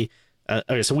 but the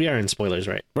okay, so we are in spoilers,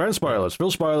 right? We're in spoilers.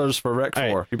 Real spoilers for Rec 4.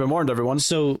 Right. You've been warned, everyone.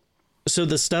 So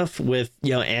the stuff with,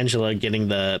 Angela getting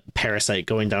the parasite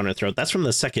going down her throat, that's from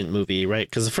the second movie, right?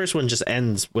 Because the first one just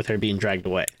ends with her being dragged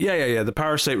away. Yeah. The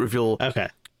parasite reveal. Okay.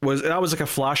 Was like a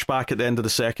flashback at the end of the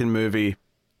second movie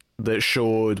that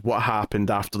showed what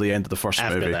happened after the end of the first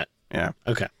movie. After that. Yeah.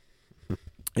 Okay.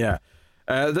 Yeah.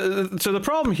 So the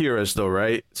problem here is, though,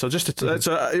 right? So just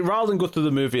to, rather than go through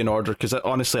the movie in order, because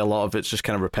honestly a lot of it's just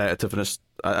kind of repetitive, and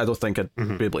I don't think I'd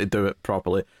be able to do it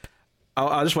properly.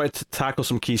 I just wanted to tackle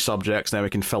some key subjects, now we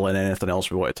can fill in anything else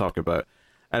we want to talk about.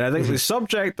 And I think the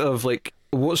subject of like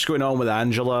what's going on with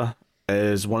Angela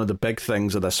is one of the big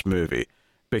things of this movie,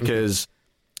 because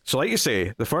so like you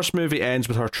say, the first movie ends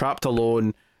with her trapped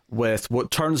alone with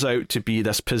what turns out to be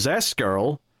this possessed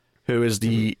girl who is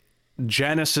the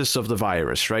genesis of the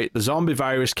virus, right? The zombie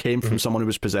virus came from someone who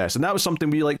was possessed, and that was something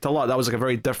we liked a lot. That was like a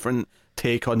very different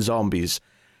take on zombies.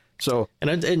 So,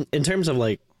 and in terms of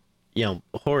like,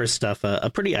 horror stuff, a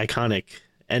pretty iconic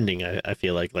ending. I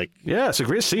feel like yeah, it's a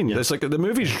great scene. Yeah. It's like the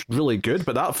movie's really good,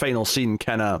 but that final scene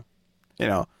kind of,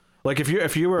 like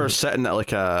if you were sitting at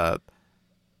like a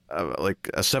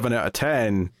 7 out of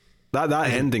 10. That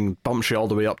ending bumps you all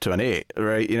the way up to an 8,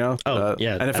 right? Oh,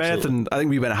 yeah. And if anything, I think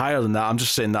we went higher than that. I'm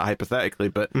just saying that hypothetically,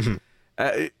 but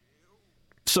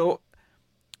so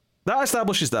that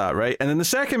establishes that, right? And then the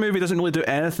second movie doesn't really do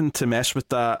anything to mess with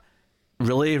that,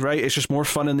 really, right? It's just more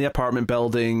fun in the apartment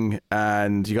building,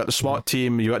 and you got the SWAT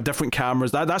team, you got different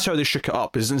cameras. That's how they shook it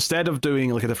up, is instead of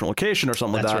doing like a different location or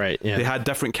something that's like that, right, yeah. They had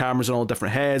different cameras on all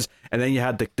different heads, and then you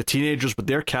had the teenagers with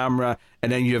their camera,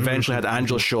 and then you eventually had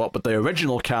Angela show up with the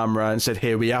original camera and said,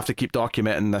 hey, we have to keep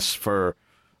documenting this for,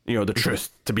 the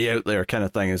truth to be out there, kind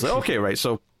of thing. It's like, okay, right,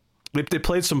 so they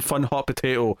played some fun hot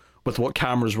potato with what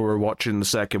cameras we were watching in the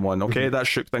second one. Okay, that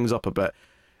shook things up a bit.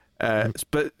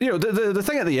 But the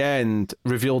thing at the end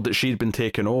revealed that she'd been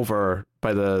taken over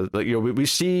by we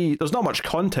see there's not much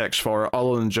context for it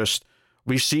other than just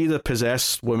we see the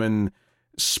possessed woman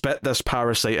spit this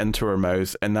parasite into her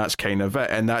mouth, and that's kind of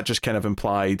it, and that just kind of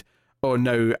implied, oh,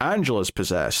 now Angela's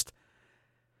possessed.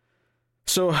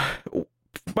 So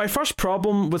my first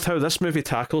problem with how this movie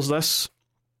tackles this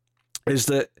is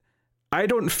that I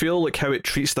don't feel like how it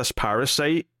treats this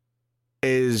parasite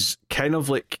is kind of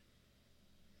like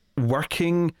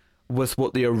working with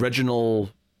what the original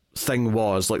thing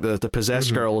was, like the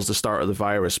possessed girl is the start of the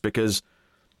virus, because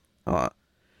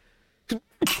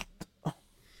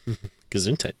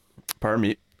Gesundheit. Pardon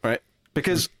me, right?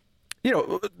 Because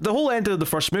the whole end of the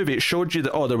first movie, it showed you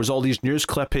that there was all these news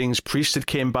clippings, priests had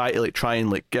came by to like try and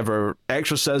like give her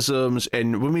exorcisms,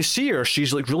 and when we see her,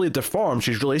 she's like really deformed,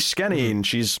 she's really skinny, and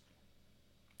she's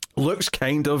looks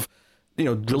kind of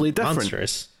really different.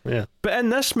 Monstrous. Yeah. But in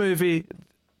this movie,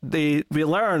 we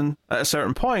learn at a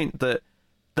certain point that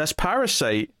this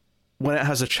parasite, when it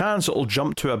has a chance, it'll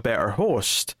jump to a better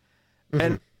host.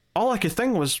 And all I could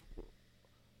think was,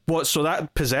 What, so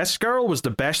that possessed girl was the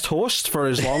best host for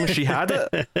as long as she had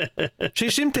it? She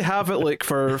seemed to have it like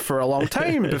for a long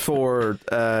time before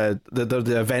the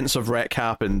events of Wreck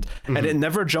happened. And it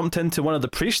never jumped into one of the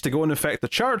priests to go and infect the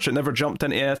church. It never jumped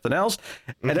into anything else.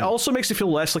 And it also makes it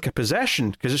feel less like a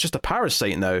possession because it's just a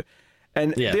parasite now.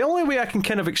 And the only way I can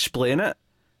kind of explain it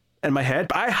in my head,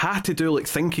 but I had to do like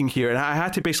thinking here, and I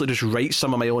had to basically just write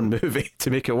some of my own movie to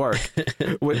make it work,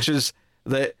 which is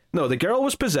that no, the girl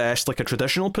was possessed like a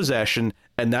traditional possession,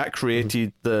 and that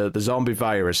created the zombie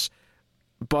virus.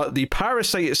 But the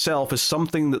parasite itself is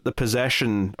something that the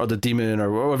possession or the demon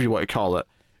or whatever you want to call it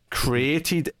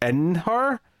created in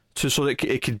her, so that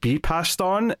it could be passed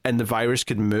on and the virus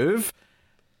could move.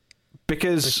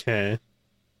 Because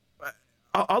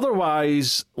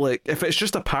otherwise, like, if it's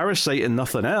just a parasite and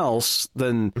nothing else,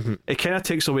 then it kind of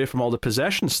takes away from all the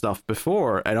possession stuff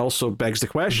before, and also begs the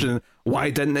question, why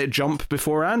didn't it jump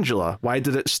before Angela? Why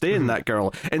did it stay in that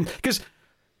girl? And because,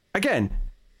 again,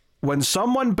 when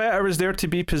someone better is there to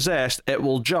be possessed, it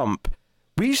will jump.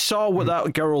 We saw what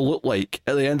that girl looked like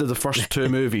at the end of the first two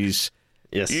movies.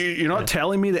 Yes. You're not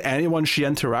telling me that anyone she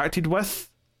interacted with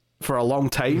for a long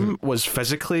time was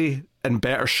physically in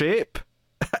better shape?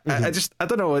 I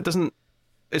don't know. It doesn't.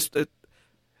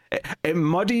 It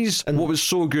muddies what was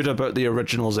so good about the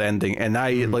original's ending, and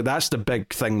like that's the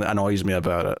big thing that annoys me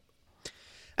about it.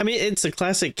 I mean, it's a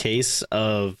classic case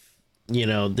of, you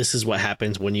know, this is what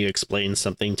happens when you explain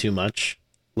something too much.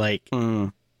 Like,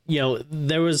 you know,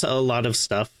 there was a lot of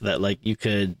stuff that like you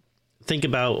could think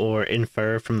about or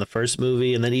infer from the first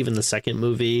movie, and then even the second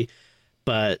movie,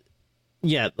 but.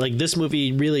 Yeah, like this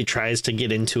movie really tries to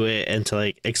get into it and to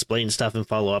like explain stuff and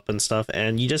follow up and stuff,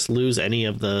 and you just lose any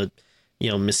of the,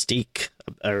 you know, mystique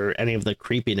or any of the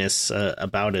creepiness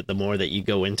about it the more that you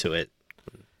go into it.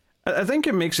 I think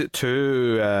it makes it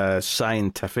too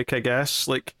scientific, I guess.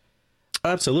 Like,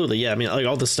 absolutely, yeah. I mean, like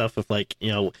all the stuff with like,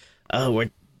 you know, we're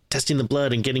testing the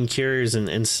blood and getting cures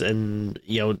and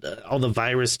you know, all the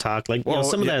virus talk. Like, you know,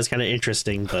 some of that is kind of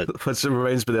interesting, but what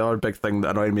reminds me, the other big thing that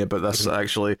annoyed me about this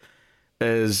actually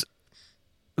is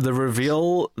the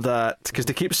reveal that, because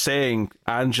they keep saying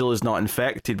Angela's not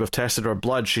infected, we've tested her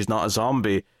blood, she's not a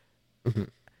zombie, and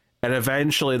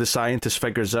eventually the scientist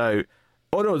figures out,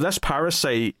 oh no, this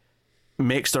parasite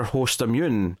makes their host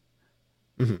immune.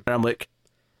 And I'm like,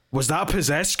 was that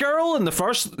possessed girl in the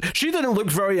first? She didn't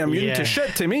look very immune to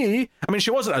shit to me. I mean,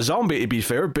 she wasn't a zombie, to be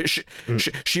fair, but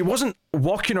she wasn't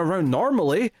walking around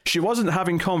normally, she wasn't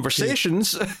having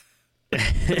conversations.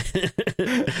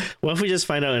 What if we just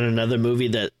find out in another movie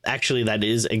that actually that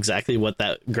is exactly what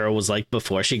that girl was like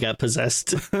before she got possessed?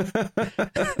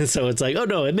 So it's like, oh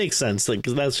no, it makes sense, like,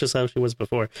 'cause that's just how she was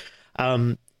before.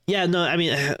 Yeah, no, I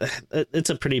mean, it's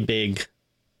a pretty big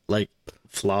like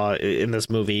flaw in this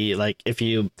movie. Like, if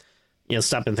you know,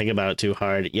 stop and think about it too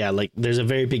hard, yeah, like there's a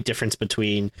very big difference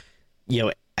between, you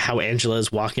know, how Angela is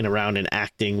walking around and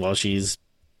acting while she's,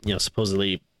 you know,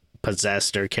 supposedly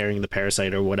possessed or carrying the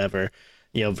parasite or whatever,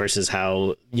 you know, versus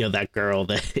how, you know, that girl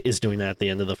that is doing that at the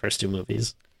end of the first two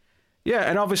movies. Yeah,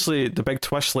 and obviously the big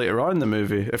twist later on in the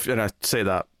movie, and I say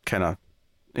that kind of,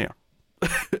 you know,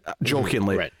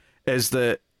 jokingly, right, is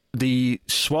that the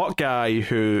SWAT guy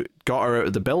who got her out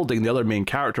of the building, the other main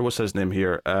character, what's his name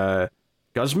here?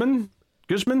 Guzman?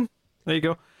 There you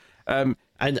go.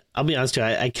 I'll be honest with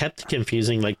you, I kept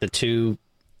confusing like the two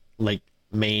like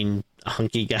main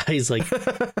hunky guys. Like,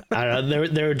 I don't know,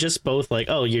 they're just both like,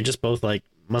 oh, you're just both like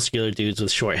muscular dudes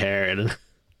with short hair. And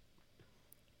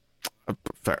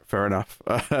fair enough.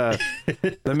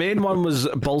 The main one was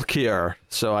bulkier,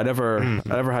 so I never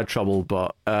had trouble,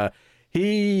 but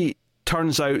he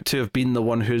turns out to have been the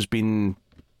one who's been,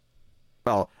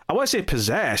 well, I want to say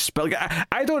possessed, but like,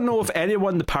 I don't know if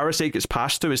anyone the parasite gets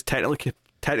passed to is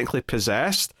technically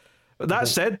possessed. That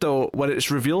said, though, when it's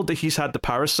revealed that he's had the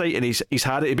parasite and he's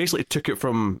had it, he basically took it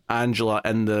from Angela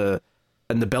in the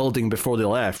building before they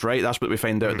left, right? That's what we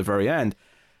find out at the very end.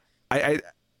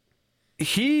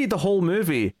 He the whole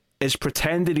movie is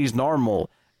pretending he's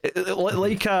normal,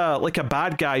 like a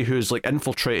bad guy who's like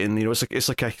infiltrating. You know, it's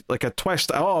like a twist.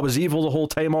 Oh, I was evil the whole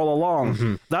time all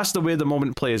along. That's the way the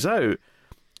moment plays out.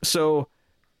 So.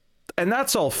 And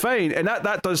that's all fine, and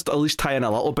that does at least tie in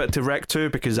a little bit to Rec 2,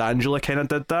 because Angela kind of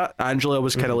did that. Angela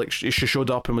was kind of like, she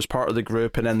showed up and was part of the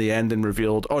group, and in the end and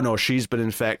revealed, oh no, she's been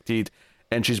infected,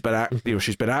 and she's been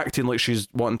acting like she's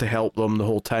wanting to help them the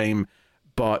whole time,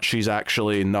 but she's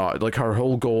actually not. Like, her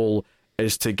whole goal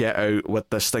is to get out with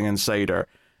this thing inside her.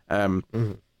 I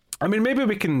mean, maybe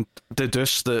we can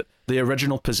deduce that the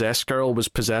original possessed girl was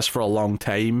possessed for a long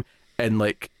time, and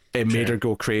like it made her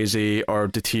go crazy or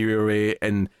deteriorate,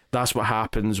 and that's what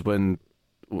happens when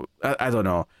I don't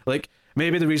know. Like,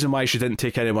 maybe the reason why she didn't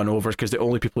take anyone over is because the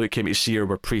only people who came to see her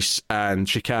were priests, and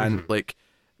she can't, like,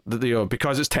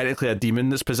 because it's technically a demon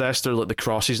that's possessed her, like, the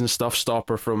crosses and stuff stop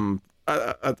her from...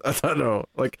 I don't know.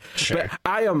 Like, sure. But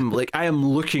I am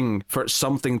looking for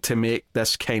something to make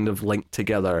this kind of link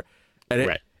together.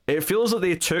 And it feels like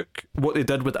they took what they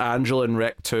did with Angela in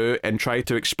Rec 2 and tried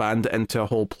to expand it into a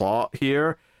whole plot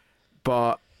here.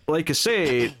 But, like I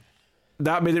say...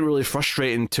 that made it really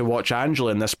frustrating to watch Angela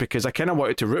in this, because I kind of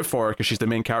wanted to root for her because she's the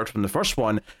main character from the first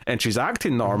one and she's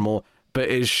acting normal, but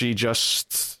is she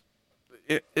just,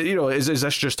 is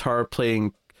this just her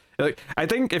playing? Like, I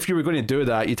think if you were going to do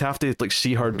that, you'd have to like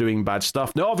see her doing bad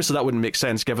stuff. Now, obviously, that wouldn't make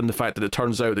sense given the fact that it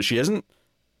turns out that she isn't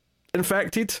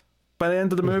infected by the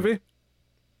end of the movie.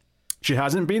 She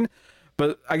hasn't been.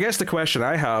 But I guess the question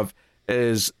I have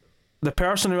is, the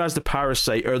person who has the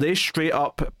parasite, are they straight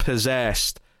up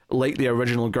possessed like the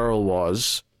original girl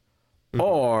was,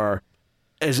 or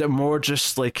is it more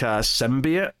just like a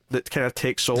symbiote that kind of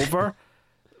takes over?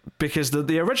 Because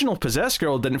the original possessed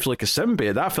girl didn't feel like a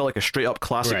symbiote; that felt like a straight up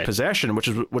classic possession, which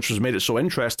was made it so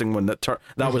interesting when that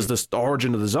was the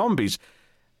origin of the zombies.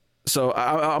 So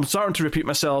I'm starting to repeat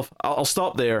myself. I'll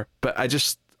stop there, but I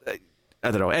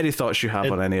don't know. Any thoughts you have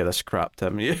on any of this crap,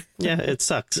 Tim? Yeah, it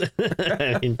sucks.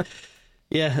 I mean,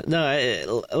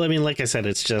 I mean, like I said,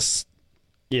 it's just.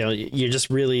 You're just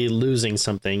really losing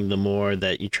something the more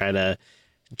that you try to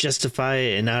justify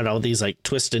it and add all these like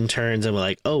twists and turns, and we're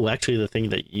like, oh, actually the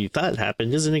thing that you thought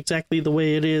happened isn't exactly the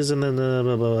way it is, and then blah,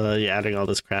 blah, blah, you're adding all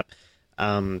this crap.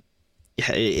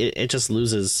 It just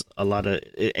loses a lot of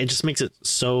it just makes it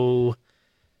so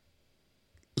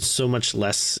much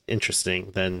less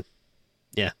interesting than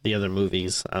the other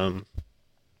movies. And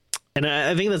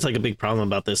I think that's like a big problem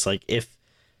about this. Like, if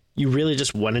you really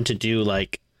just wanted to do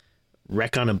like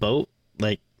wreck on a boat,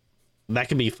 like that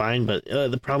could be fine, but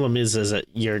the problem is that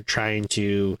you're trying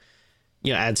to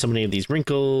add so many of these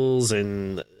wrinkles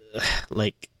and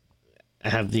like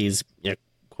have these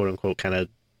quote unquote kind of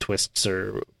twists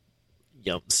or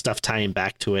stuff tying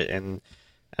back to it, and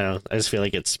I just feel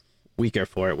like it's weaker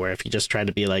for it, where if you just try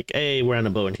to be like, hey, we're on a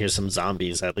boat and here's some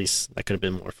zombies, at least that could have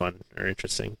been more fun or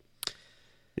interesting.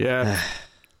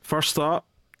 First thought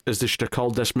is they should have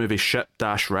called this movie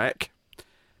Ship-Wreck.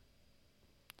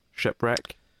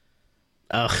 Shipwreck.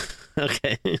 Oh,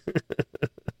 okay.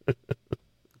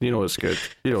 You know it's good.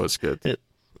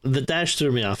 The dash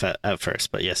threw me off at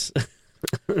first, but yes.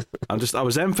 I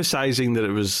was emphasizing that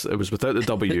it was without the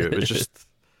W. It was just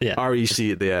REC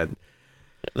at the end.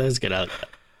 Let's get out.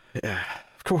 Yeah,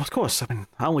 of course. I mean,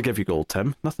 I only give you gold,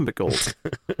 Tim. Nothing but gold.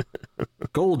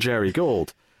 Gold, Jerry,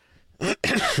 gold.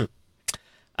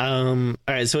 All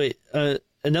right. So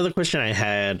another question I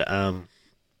had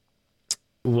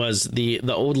was the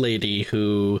old lady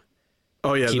who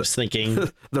keeps thinking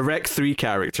the Rec 3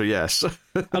 character. Yes.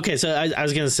 Okay, so I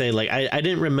was gonna say, like, I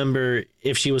didn't remember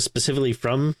if she was specifically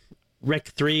from Rec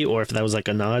 3 or if that was like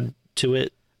a nod to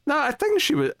it. No, I think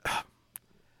she was.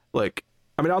 Like,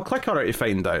 I mean, I'll click on her to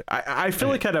find out. I feel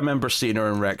like I remember seeing her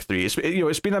in Rec 3.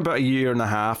 It's been about a year and a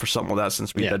half or something like that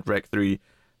since we did Rec 3,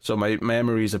 so my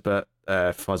memory's a bit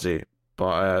fuzzy.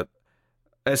 But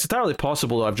it's entirely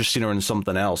possible that I've just seen her in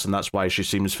something else, and that's why she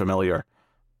seems familiar.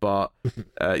 But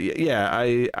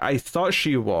I thought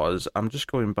she was. I'm just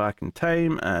going back in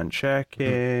time and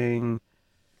checking.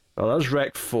 Well, that was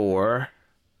Rec 4.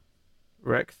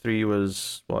 Rec 3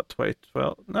 was what,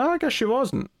 2012? No, I guess she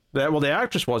wasn't. The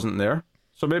actress wasn't there.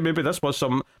 So maybe this was a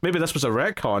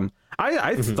retcon.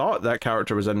 I thought that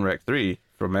character was in Rec 3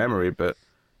 from memory, but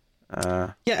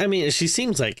I mean, she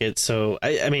seems like it. So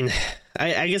I mean,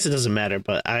 I guess it doesn't matter.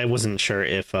 But I wasn't sure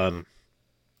if that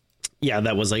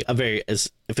was like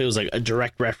if it was like a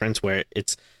direct reference where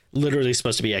it's literally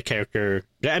supposed to be a character.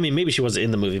 I mean, maybe she wasn't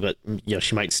in the movie, but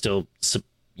she might still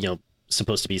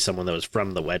supposed to be someone that was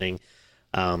from the wedding.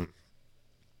 So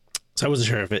I wasn't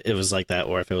sure if it was like that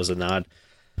or if it was a nod.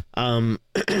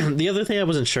 The other thing I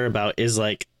wasn't sure about is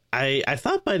like I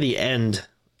thought by the end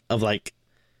of like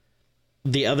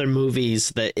the other movies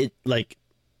that it like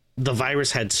the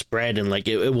virus had spread and like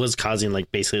it was causing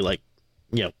like basically like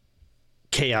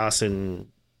chaos and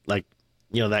like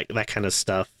that kind of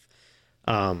stuff.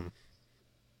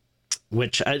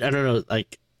 Which I don't know,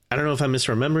 like I don't know if I'm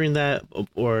misremembering that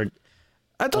or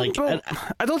I don't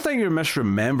think you're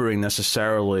misremembering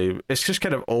necessarily. It's just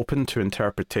kind of open to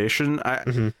interpretation.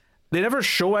 They never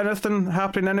show anything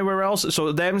happening anywhere else.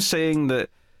 So them saying that,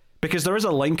 because there is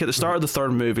a link at the start of the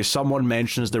third movie, someone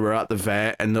mentions they were at the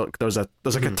vet, and there's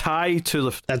like a tie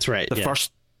to the that's right the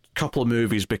first couple of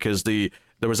movies because there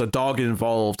was a dog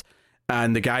involved,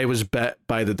 and the guy was bit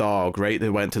by the dog, right? They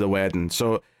went to the wedding.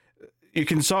 So you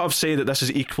can sort of say that this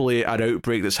is equally an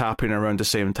outbreak that's happening around the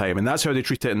same time. And that's how they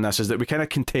treat it in this, is that we kind of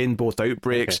contain both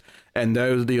outbreaks, and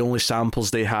now the only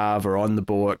samples they have are on the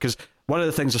boat. Because one of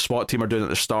the things the SWAT team are doing at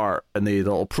the start in the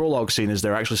little prologue scene is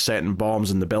they're actually setting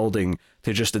bombs in the building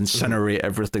to just incinerate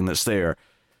everything that's there.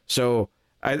 So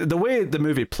the way the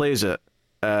movie plays it,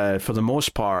 for the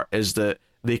most part, is that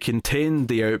they contain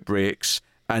the outbreaks,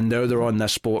 and now they're on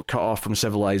this boat cut off from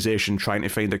civilization trying to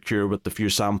find a cure with the few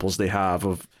samples they have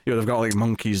of, they've got like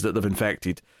monkeys that they've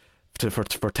infected for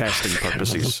testing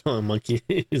purposes.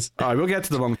 Monkeys. All right, we'll get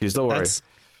to the monkeys, don't worry.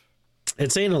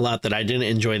 It's saying a lot that I didn't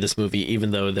enjoy this movie,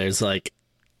 even though there's like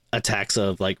attacks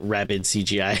of like rabid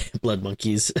CGI blood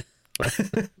monkeys.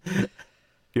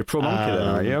 You're pro monkey then,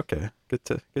 are you? Okay, good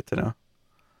to know.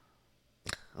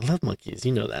 I love monkeys,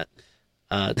 you know that.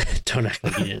 Don't act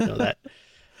like you didn't know that.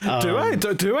 Do I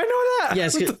know that?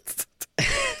 Yes,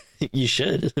 you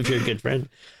should if you're a good friend.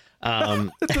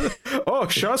 Oh,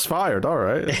 shots fired! All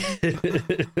right.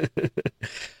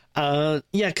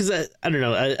 Yeah, because I don't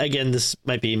know. Again, this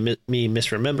might be me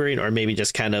misremembering, or maybe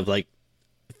just kind of like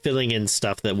filling in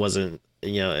stuff that wasn't,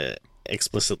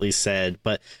 explicitly said.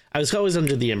 But I was always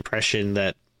under the impression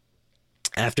that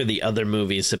after the other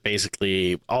movies, that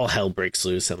basically all hell breaks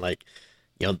loose, and like,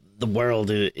 the world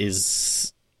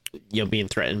is being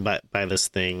threatened by this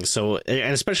thing. So,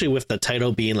 and especially with the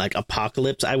title being like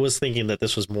Apocalypse, I was thinking that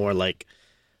this was more like,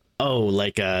 we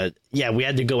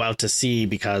had to go out to sea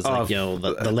because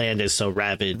the land is so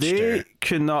ravaged. They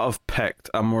could not have picked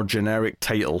a more generic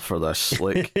title for this.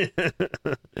 Like,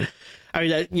 I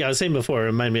mean, I was saying before, it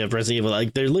reminded me of Resident Evil.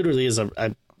 Like, there literally is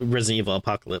a Resident Evil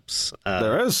Apocalypse.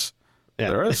 There is. Yeah.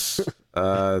 There is.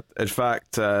 In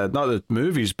fact, not the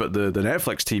movies, but the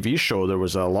Netflix TV show, there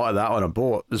was a lot of that on a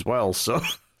boat as well. So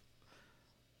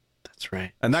that's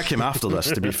right. And that came after this,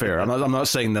 to be fair. I'm not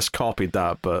saying this copied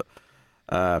that, but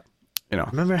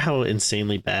remember how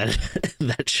insanely bad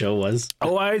that show was?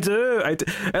 Oh, I do.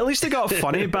 At least it got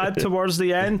funny bad towards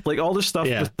the end. Like all the stuff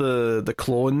with the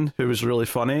clone who was really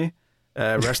funny.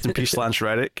 Rest in peace, Lance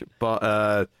Reddick.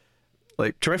 But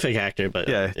terrific actor, but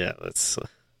yeah, that's.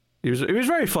 He was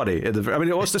very funny.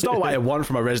 It's not what I want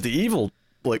from a Resident Evil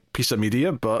piece of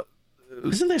media, but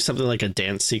isn't there something like a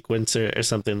dance sequence or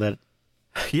something that?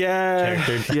 Yeah,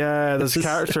 there's a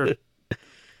character. They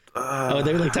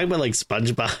were talking about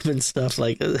SpongeBob and stuff. How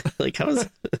is?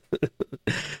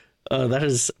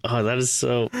 That is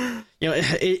so.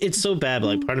 It's so bad.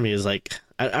 But part of me is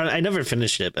I never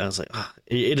finished it, but I was like,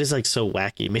 it is so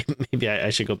wacky. Maybe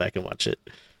I should go back and watch it.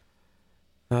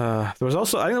 There was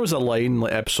also, I think there was a line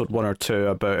episode 1 or 2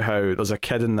 about how there's a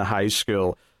kid in the high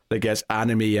school that gets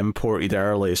anime imported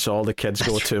early, so all the kids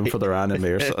go to him for their anime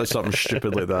or something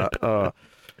stupid like that.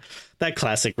 That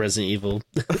classic Resident Evil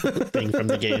thing from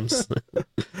the games.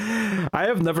 I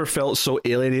have never felt so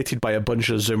alienated by a bunch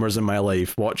of Zoomers in my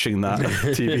life watching that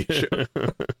TV show.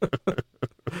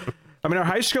 I mean, our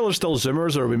high school are still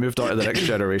Zoomers, or we moved on to the next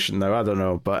generation now? I don't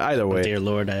know, but either way. Dear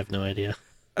Lord, I have no idea.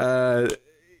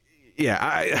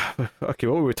 Yeah, okay,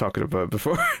 what were we talking about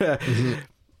before? We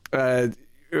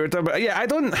were talking about,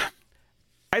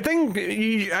 I think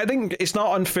it's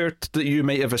not unfair that you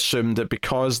might have assumed that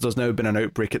because there's now been an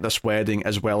outbreak at this wedding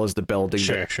as well as the building,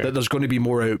 that there's going to be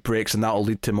more outbreaks and that'll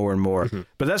lead to more and more. Mm-hmm.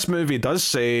 But this movie does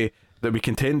say that we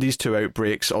contained these 2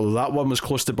 outbreaks, although that one was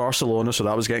close to Barcelona, so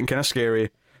that was getting kind of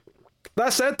scary.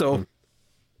 That said, though,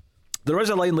 there is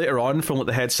a line later on from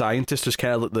the head scientist, who's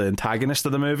kind of the antagonist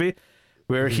of the movie,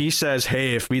 where he says,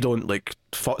 hey, if we don't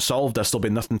solve this, there'll be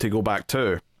nothing to go back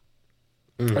to.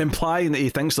 Implying that he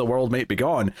thinks the world might be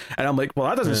gone. And I'm like, well,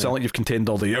 that doesn't sound like you've contained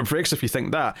all the outbreaks if you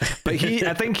think that. But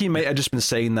I think he might have just been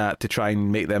saying that to try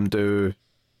and make them do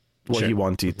what he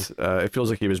wanted. It feels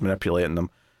like he was manipulating them,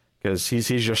 because he's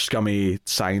your scummy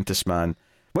scientist man.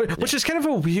 Which is kind of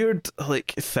a weird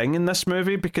thing in this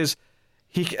movie, because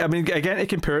again, to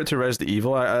compare it to Resident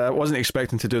Evil, I wasn't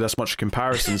expecting to do this much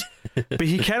comparisons, but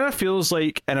he kind of feels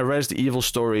like in a Resident Evil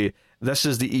story, this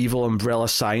is the evil umbrella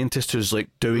scientist who's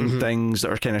doing things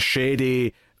that are kind of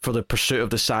shady for the pursuit of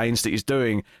the science that he's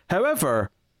doing. However,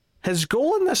 his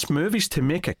goal in this movie is to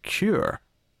make a cure,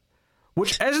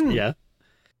 which isn't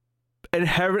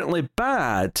inherently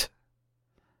bad.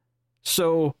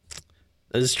 So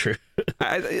that is true.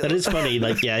 That is funny.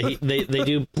 They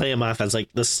do play him off as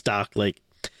the stock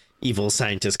evil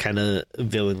scientist kind of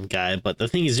villain guy, but the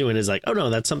thing he's doing is oh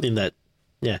no, that's something that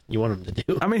you want him to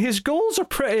do. I mean, his goals are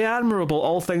pretty admirable,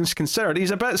 all things considered.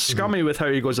 He's a bit scummy with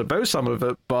how he goes about some of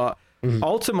it, but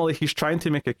ultimately he's trying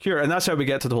to make a cure, and that's how we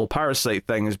get to the whole parasite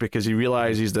thing, is because he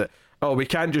realizes that oh, we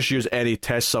can't just use any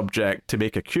test subject to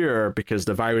make a cure because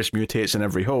the virus mutates in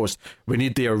every host. We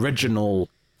need the original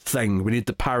thing. We need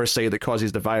the parasite that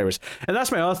causes the virus. And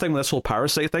that's my other thing with this whole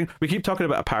parasite thing. We keep talking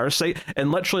about a parasite,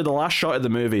 and literally the last shot of the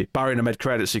movie, barring a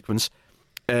mid-credit sequence,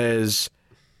 is...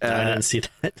 I didn't see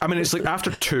that. I mean, it's like after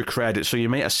 2 credits, so you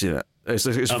might have seen it. It's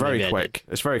very quick.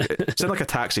 It's in like a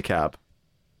taxi cab.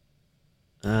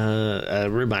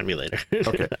 Remind me later.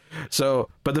 Okay. So,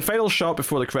 but the final shot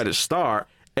before the credits start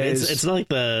is... It's not like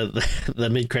the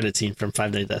mid-credit scene from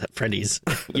Five Nights at Freddy's.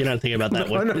 You're not thinking about that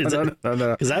one. No.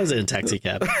 Because I was in a taxi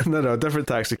cab. No, different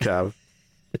taxi cab.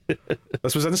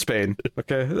 This was in Spain.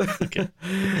 Okay.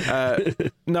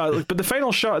 No, but the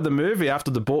final shot of the movie after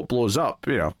the boat blows up,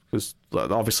 you know, because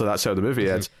obviously that's how the movie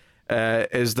ends,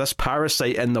 is this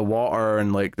parasite in the water,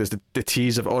 and like there's the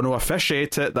tease of, oh no, a fish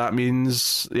ate it. That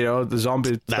means, you know, the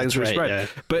zombie things were spread. Yeah.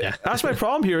 But that's my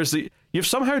problem here, is that you've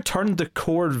somehow turned the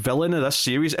core villain of this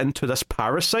series into this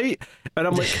parasite, and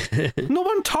I'm like, no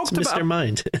one talked about Mr.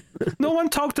 Mind. No one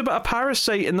talked about a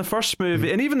parasite in the first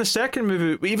movie, and even the second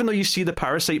movie, even though you see the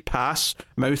parasite pass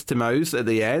mouth to mouth at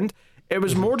the end, it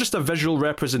was more just a visual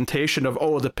representation of,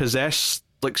 oh, the possessed,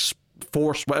 like,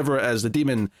 force, whatever it is, the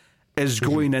demon, is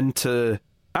going into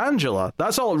Angela.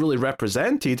 That's all it really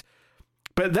represented.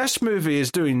 But this movie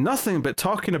is doing nothing but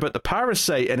talking about the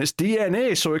parasite and its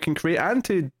DNA so it can create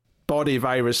antibody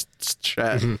virus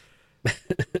shit.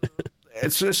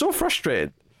 It's so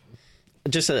frustrating.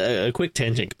 Just a quick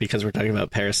tangent, because we're talking about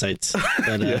parasites.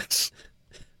 But, Yes.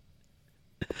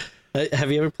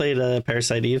 Have you ever played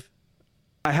Parasite Eve?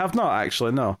 I have not,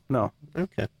 actually. No.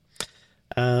 Okay.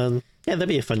 Yeah, that'd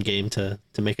be a fun game to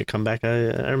make a comeback.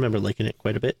 I remember liking it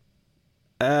quite a bit.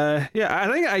 Yeah,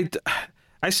 I think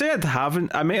I say I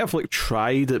haven't. I might have like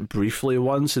tried it briefly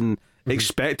once and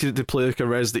expected it to play like a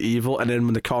Resident Evil, and then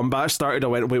when the combat started, I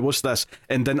went, "Wait, what's this?"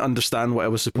 and didn't understand what I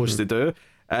was supposed to do.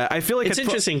 I feel like it's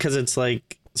interesting because it's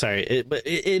like, sorry,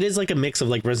 it is like a mix of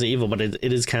like Resident Evil, but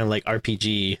it is kind of like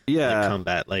RPG like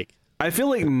combat. Like, I feel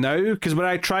like now, because when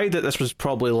I tried it, this was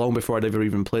probably long before I'd ever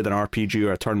even played an RPG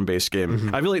or a turn-based game.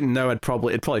 I feel like now it'd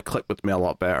probably click with me a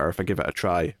lot better if I give it a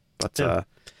try. But yeah,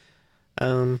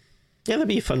 that'd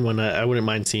be a fun one. I wouldn't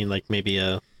mind seeing like maybe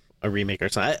a remake or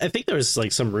something. I think there was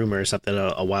like some rumor or something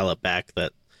a while back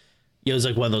that, you know, it was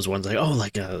like one of those ones like, oh,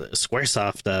 like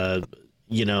Squaresoft,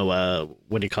 you know,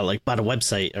 what do you call it? Like bought a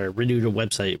website or renewed a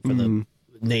website for the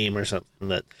name or something.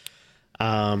 That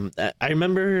I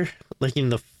remember like in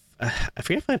the, I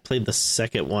forget if I played the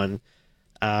second one.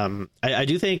 I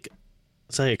do think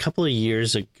it's like a couple of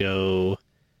years ago,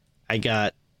 I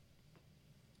got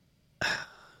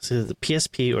the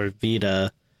PSP or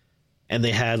Vita, and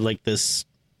they had like this.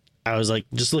 I was like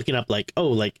just looking up like, oh,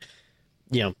 like,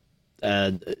 you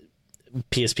know,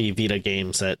 PSP Vita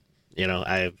games that, you know,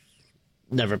 I've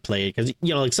never played, because,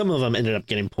 you know, like some of them ended up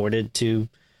getting ported to,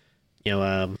 you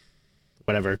know,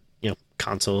 whatever, you know,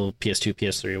 console, PS2,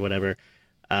 PS3, or whatever,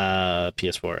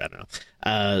 PS4, I don't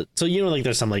know. So, you know, like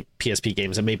there's some like PSP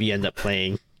games that maybe you end up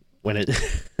playing when it.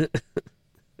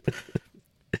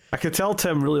 I could tell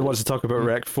Tim really wants to talk about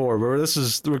Rec 4, but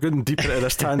we're getting deep into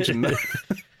this tangent now.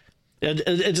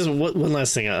 Just one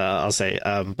last thing I'll say,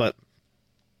 so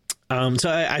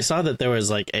I saw that there was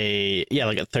like a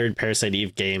third Parasite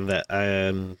Eve game that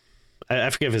I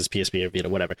forget if it's PSP or Vita,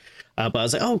 whatever, but I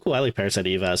was like, oh cool, I like Parasite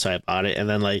Eve, so I bought it, and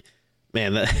then like,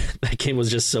 man, that game was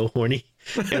just so horny.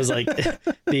 It was like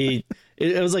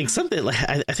it was like something like,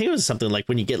 I think it was something like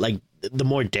when you get like the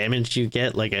more damage you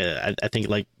get, like I think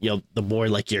like, you know, the more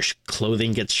like your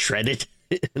clothing gets shredded,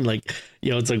 and like,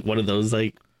 you know, it's like one of those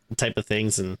like type of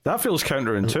things. And that feels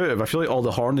counterintuitive. I feel like all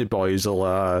the horny boys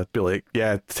will be like,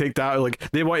 yeah, take that. Like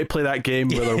they want to play that game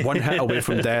where they're one hit away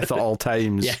from death at all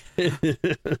times. Yeah.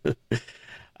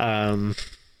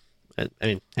 I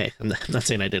mean, hey, I'm not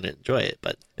saying I didn't enjoy it,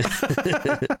 but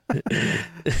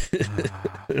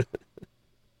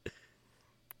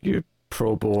you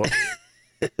pro boy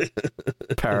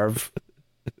perv.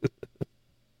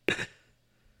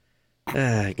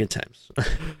 Good times.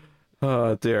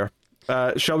 Oh dear.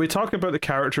 Shall we talk about the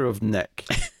character of Nick?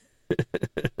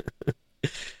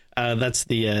 That's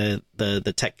the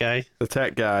tech guy. The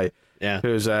tech guy. Yeah.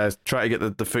 Who's trying to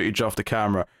get the footage off the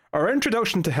camera. Our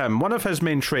introduction to him, one of his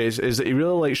main traits is that he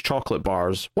really likes chocolate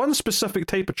bars. One specific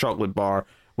type of chocolate bar,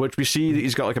 which we see that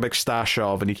he's got like a big stash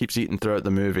of, and he keeps eating throughout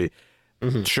the movie.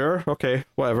 Sure, okay,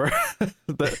 whatever.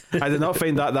 I did not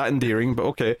find that endearing, but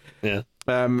okay. Yeah.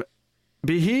 But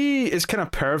he is kind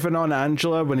of perving on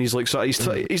Angela when he's like, so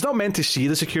he's not meant to see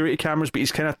the security cameras, but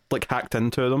he's kind of like hacked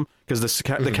into them because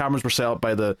the cameras were set up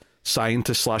by the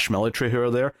scientists / military who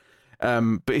are there.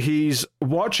 But he's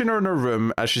watching her in her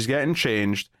room as she's getting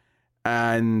changed,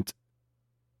 and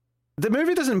the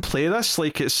movie doesn't play this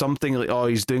like it's something like, oh,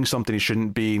 he's doing something he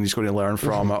shouldn't be and he's going to learn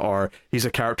from it, or he's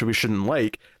a character we shouldn't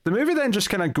like. The movie then just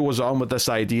kind of goes on with this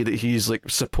idea that he's like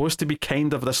supposed to be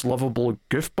kind of this lovable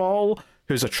goofball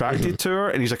who's attracted to her,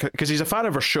 and because he's a fan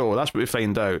of her show. That's what we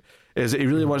find out, is that he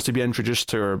really wants to be introduced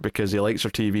to her because he likes her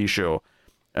TV show,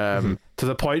 to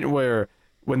the point where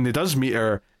when he does meet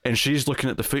her and she's looking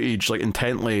at the footage like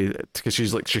intently because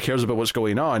she cares about what's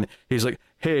going on, he's like,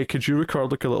 hey, could you record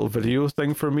like a little video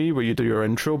thing for me where you do your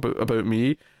intro about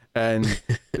me? And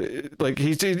like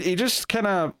he just kind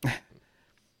of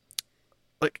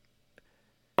like,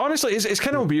 honestly, it's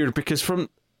kind of weird because from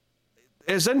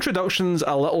his introduction's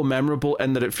a little memorable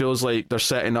in that it feels like they're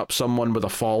setting up someone with a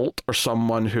fault or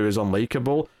someone who is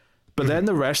unlikable, but then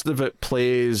the rest of it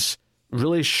plays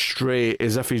really straight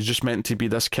as if he's just meant to be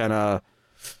this kind of,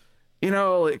 you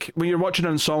know, like when you're watching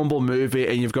an ensemble movie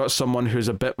and you've got someone who's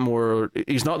a bit more,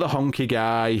 he's not the hunky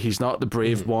guy, he's not the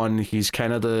brave one, he's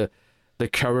kind of the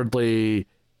cowardly,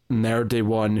 nerdy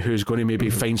one who's going to maybe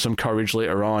find some courage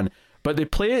later on. But they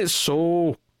play it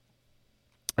so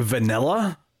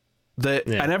vanilla that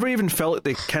I never even felt like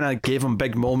they kind of gave him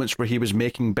big moments where he was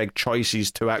making big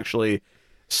choices to actually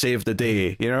save the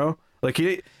day, you know? Like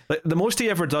the most he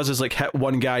ever does is like hit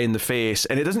one guy in the face,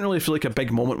 and it doesn't really feel like a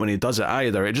big moment when he does it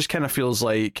either. It just kind of feels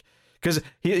like, because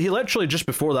he literally just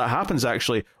before that happens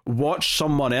actually watched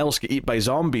someone else get eaten by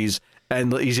zombies,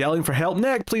 and he's yelling for help,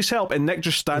 Nick, please help, and Nick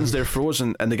just stands there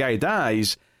frozen, and the guy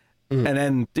dies, and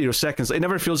then seconds. It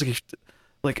never feels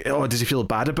like oh, does he feel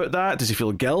bad about that? Does he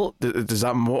feel guilt? Does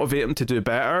that motivate him to do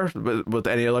better with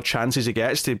any other chances he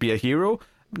gets to be a hero?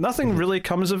 Nothing really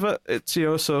comes of it. It's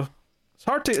so.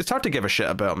 It's hard to give a shit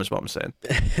about him, is what I'm saying.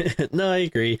 No, I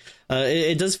agree.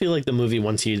 It does feel like the movie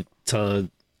wants you to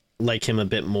like him a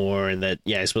bit more, and that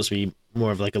he's supposed to be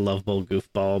more of like a lovable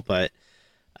goofball. But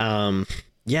I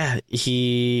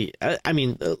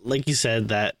mean, like you said,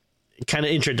 that kind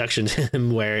of introduction to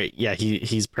him where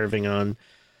he's perving on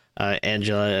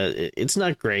Angela. It's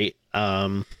not great.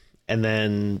 And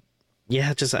then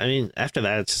I mean, after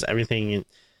that, it's just everything.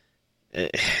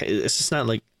 It's just not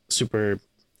like super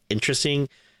interesting.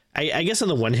 I guess on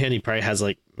the one hand he probably has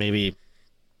like maybe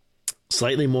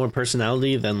slightly more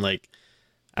personality than like,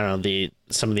 I don't know,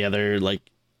 some of the other like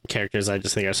characters I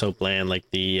just think are so bland, like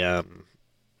the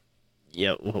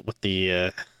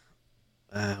Guzman.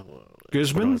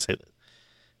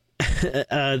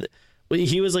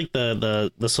 He was like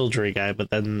the soldiery guy, but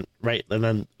then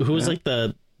who was like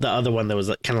the other one that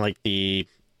was kind of like that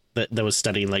was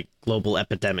studying like global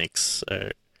epidemics,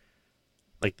 or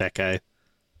like that guy.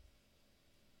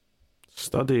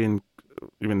 Studying,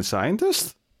 you mean the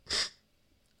scientist?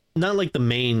 Not like the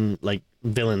main like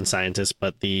villain scientist,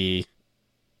 but the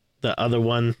other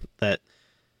one that,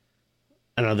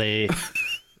 I don't know, they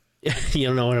you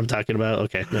don't know what I'm talking about?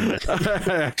 Okay, never mind.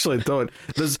 I actually don't.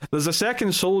 There's a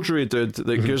second soldiery dude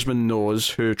that Guzman knows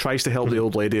who tries to help the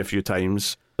old lady a few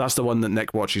times. That's the one that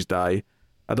Nick watches die.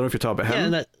 I don't know if you're talking about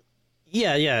him. And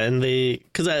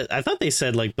because I thought they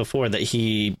said like before that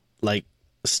he like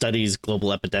studies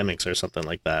global epidemics or something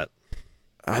like that.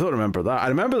 I don't remember that. I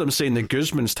remember them saying that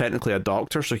Guzman's technically a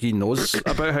doctor, so he knows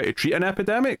about how to treat an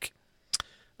epidemic.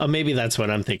 Oh, maybe that's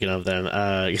what I'm thinking of then.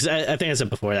 Because I think I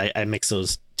said before, I mix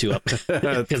those two up.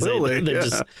 Because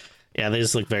they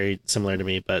just look very similar to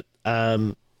me. But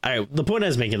all right, the point I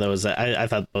was making though is that I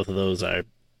thought both of those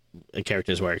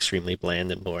characters were extremely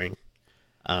bland and boring.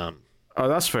 Oh,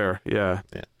 that's fair. Yeah.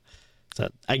 So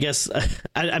I guess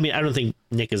I mean, I don't think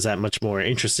Nick is that much more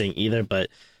interesting either, but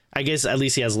I guess at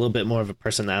least he has a little bit more of a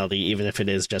personality, even if it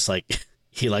is just like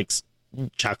he likes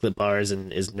chocolate bars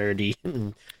and is nerdy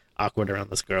and awkward around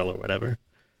this girl or whatever.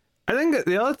 I think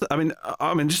the other I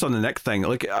mean just on the Nick thing,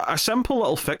 like a simple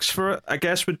little fix for it, I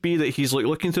guess, would be that he's like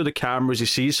looking through the cameras, he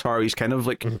sees her, he's kind of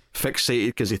like fixated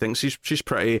because he thinks she's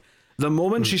pretty. The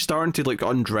moment she's starting to like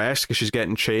undress because she's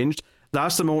getting changed,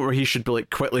 that's the moment where he should be like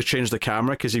quickly change the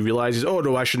camera because he realizes, oh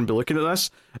no, I shouldn't be looking at this.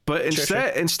 But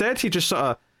instead he just sort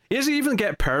of, he doesn't even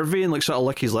get pervy and like sort of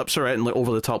lick his lips around and like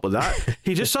over the top with that.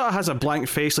 He just sort of has a blank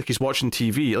face like he's watching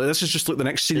TV. Like this is just like the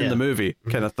next scene in the movie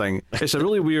kind of thing. It's a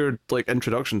really weird like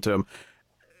introduction to him.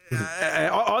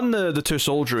 On the two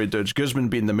soldiery dudes, Guzman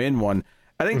being the main one,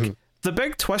 I think the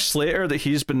big twist later that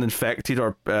he's been infected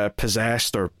or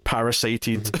possessed or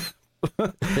parasited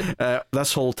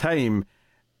this whole time,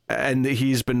 and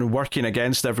he's been working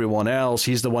against everyone else.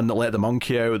 He's the one that let the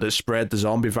monkey out, that spread the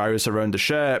zombie virus around the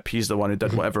ship. He's the one who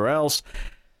did whatever else.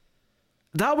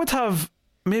 That would have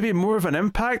maybe more of an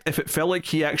impact if it felt like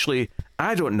he actually,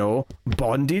 I don't know,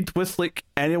 bonded with like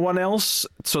anyone else,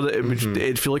 so that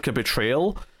it'd feel like a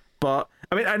betrayal. but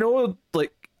I mean, I know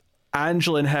like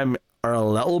Angela and him are a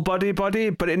little buddy, but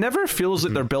it never feels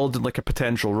like they're building like a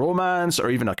potential romance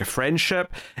or even like a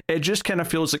friendship. It just kind of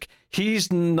feels like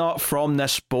he's not from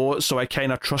this boat, so I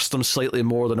kind of trust him slightly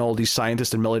more than all these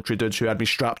scientists and military dudes who had me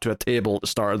strapped to a table at the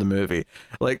start of the movie.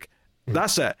 Like,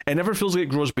 that's it. It never feels like it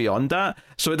grows beyond that,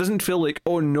 so it doesn't feel like,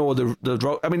 oh no,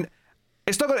 I mean,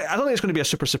 it's not gonna, I don't think it's going to be a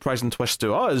super surprising twist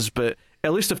to us, but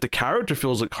at least if the character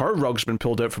feels like her rug's been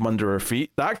pulled out from under her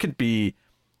feet, that could be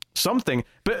something.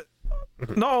 But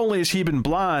not only has he been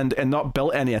bland and not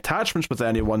built any attachments with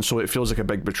anyone, so it feels like a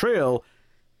big betrayal,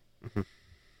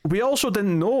 we also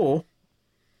didn't know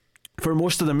for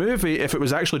most of the movie if it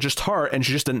was actually just her and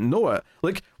she just didn't know it.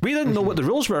 Like, we didn't know what the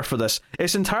rules were for this.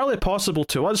 It's entirely possible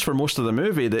to us for most of the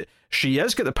movie that she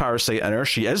is got the parasite in her,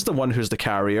 she is the one who's the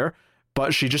carrier,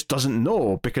 but she just doesn't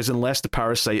know, because unless the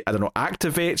parasite, I don't know,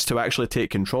 activates to actually take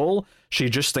control, she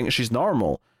just thinks she's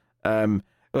normal.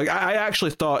 Like, I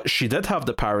actually thought she did have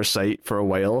the parasite for a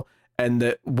while, and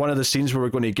that one of the scenes we were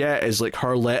going to get is like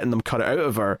her letting them cut it out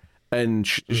of her, and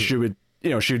she would, you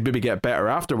know, she would maybe get better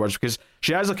afterwards, because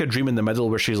she has like a dream in the middle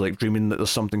where she's like dreaming that there's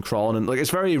something crawling, and like it's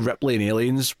very Ripley in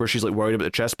Aliens, where she's like worried about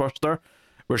the chest burster,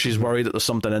 where she's worried that there's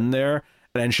something in there,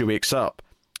 and then she wakes up.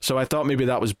 So I thought maybe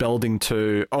that was building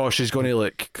to, oh, she's going to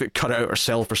like cut it out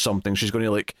herself or something. She's going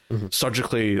to like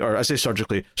surgically, or I say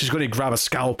surgically, she's going to grab a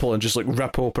scalpel and just like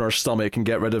rip open her stomach and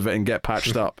get rid of it and get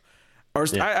patched up. Or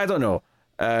I don't know.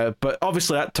 But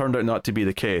obviously that turned out not to be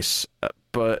the case.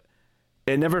 But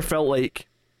it never felt like,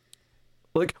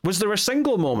 was there a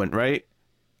single moment, right,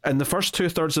 in the first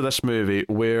 2/3 of this movie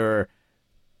where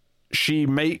she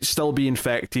might still be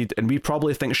infected, and we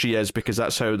probably think she is because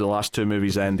that's how the last two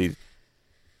movies ended.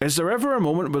 Is there ever a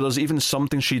moment where there's even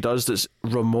something she does that's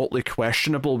remotely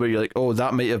questionable, where you're like, oh,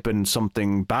 that might have been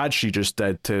something bad she just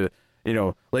did to, you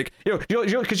know, like,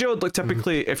 because like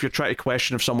typically if you're trying to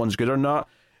question if someone's good or not,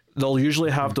 they'll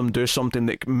usually have them do something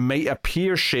that might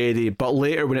appear shady, but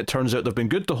later when it turns out they've been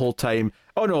good the whole time,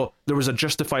 oh no, there was a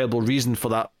justifiable reason for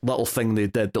that little thing they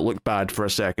did that looked bad for a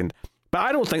second. But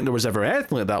I don't think there was ever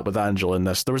anything like that with Angela in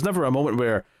this. There was never a moment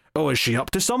where, oh, is she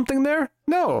up to something there?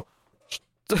 No.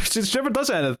 She never does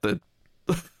anything.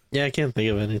 Yeah, I can't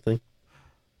think of anything.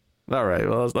 All right,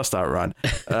 well, let's start run.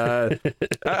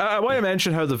 I want to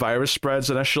mention how the virus spreads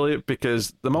initially,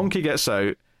 because the monkey gets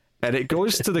out and it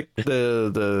goes to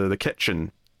the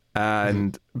kitchen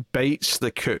and bites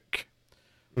the cook,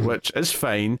 which is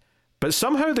fine, but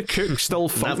somehow the cook still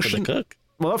functions. Not for the cook.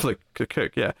 Well, not for the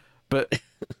cook, yeah, but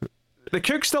the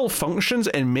cook still functions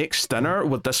and makes dinner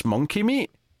with this monkey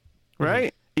meat,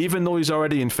 right? Even though he's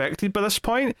already infected by this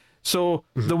point. So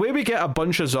the way we get a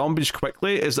bunch of zombies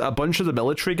quickly is that a bunch of the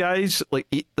military guys like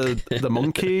eat the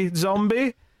monkey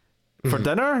zombie for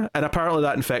dinner, and apparently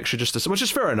that infects you which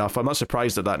is fair enough. I'm not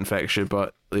surprised that infects you,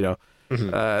 but you know,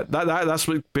 that's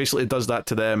what basically does that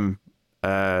to them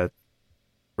right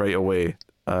away.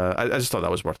 I just thought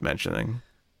that was worth mentioning.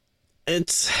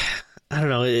 It's, I don't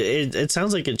know, it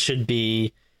sounds like it should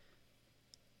be,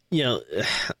 you know,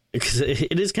 because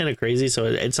it is kind of crazy, so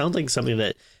it sounds like something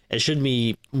that it should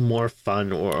be more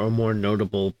fun or more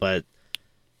notable, but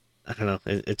I don't know,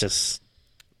 it just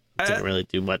didn't really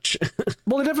do much.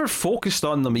 Well, they never focused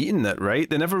on them eating it, right?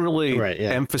 They never really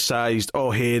emphasized,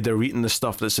 oh, hey, they're eating the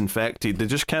stuff that's infected. They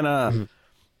just kind of...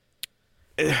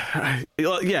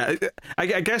 Yeah,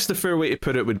 I guess the fair way to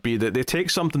put it would be that they take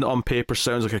something that on paper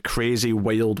sounds like a crazy,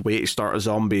 wild way to start a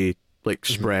zombie like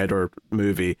spread or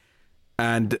movie,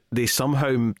 and they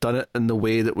somehow done it in the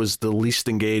way that was the least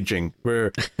engaging,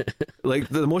 where like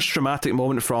the most dramatic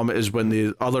moment from it is when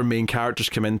the other main characters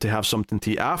come in to have something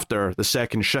to eat after the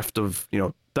second shift of, you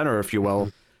know, dinner, if you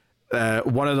will.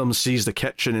 One of them sees the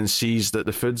kitchen and sees that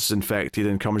the food's infected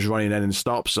and comes running in and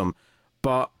stops them,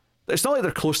 but it's not like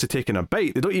they're close to taking a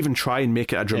bite. They don't even try and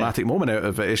make it a dramatic moment out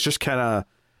of it. It's just kind of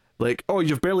like, oh,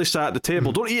 you've barely sat at the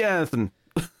table, don't eat anything.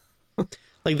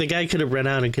 Like, the guy could have run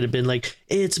out and could have been like,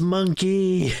 it's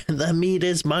monkey, the meat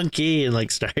is monkey, and like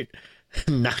start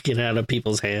knocking it out of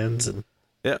people's hands. And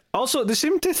yeah. Also, they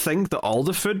seem to think that all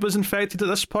the food was infected at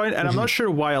this point, and I'm not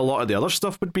sure why a lot of the other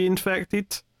stuff would be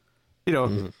infected. You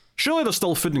know, surely there's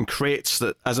still food in crates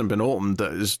that hasn't been opened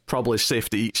that is probably safe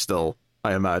to eat still,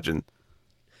 I imagine.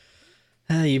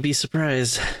 You'd be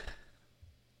surprised.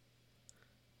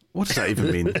 What does that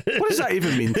even mean? What does that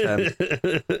even mean, Tim?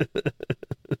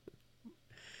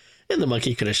 And the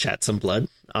monkey could have shat some blood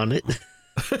on it.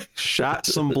 Shat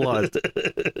some blood.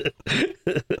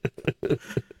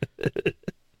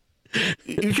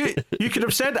 You could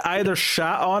have said either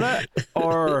shat on it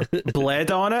or bled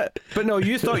on it, but no,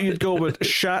 you thought you'd go with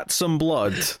shat some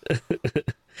blood.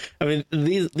 I mean,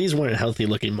 these weren't healthy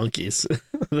looking monkeys.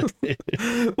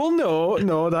 Well,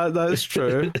 no, that is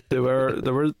true. There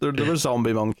were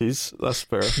zombie monkeys. That's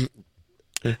fair.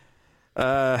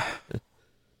 There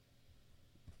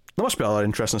must be a lot of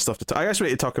interesting stuff to talk. I guess we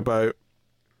need to talk about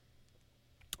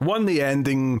one, the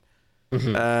ending,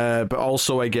 but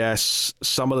also I guess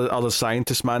some of the other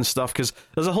scientist man stuff, because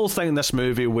there's a whole thing in this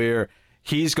movie where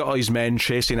he's got all these men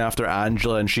chasing after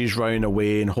Angela, and she's running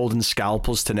away and holding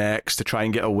scalpels to necks to try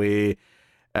and get away.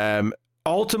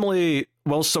 Ultimately,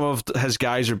 while some of his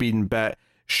guys are being bit,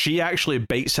 she actually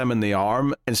bites him in the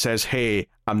arm and says, "Hey,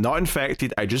 I'm not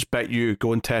infected. I just bit you.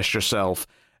 Go and test yourself."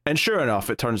 And sure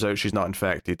enough, it turns out she's not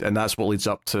infected, and that's what leads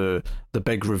up to the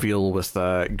big reveal with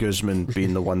Guzman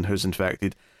being the one who's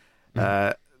infected.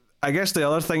 I guess the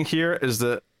other thing here is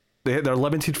that they're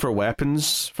limited for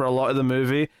weapons for a lot of the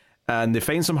movie. And they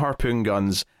find some harpoon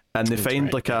guns, and they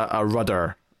find like a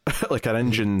rudder, like an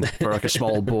engine for like a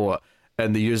small boat,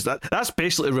 and they use that. That's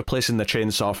basically replacing the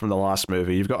chainsaw from the last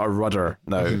movie. You've got a rudder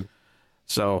now.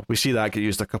 So we see that get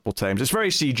used a couple times. It's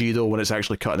very CG though when it's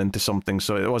actually cutting into something,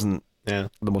 so it wasn't the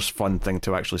most fun thing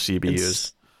to actually see be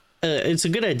used. It's a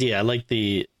good idea. I like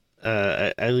the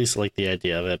I at least like the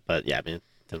idea of it, but yeah, I mean, it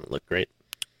didn't look great.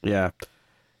 Yeah.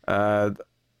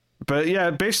 But yeah,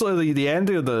 basically the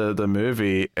ending of the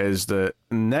movie is that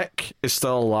Nick is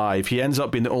still alive. He ends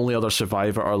up being the only other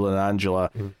survivor other than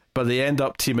Angela. But they end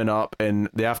up teaming up and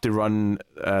they have to run.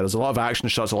 There's a lot of action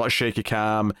shots, a lot of shaky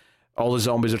cam. All the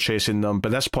zombies are chasing them.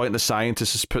 But at this point, the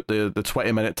scientist has put the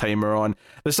 20-minute timer on.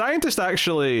 The scientist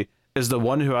actually is the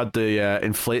one who had the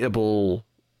inflatable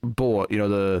boat,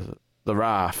 the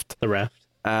raft. The raft.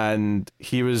 And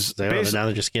he was... Now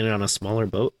they're just getting on a smaller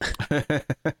boat.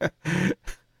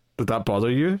 Did that bother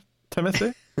you,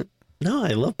 Timothy? No,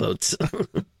 I love boats.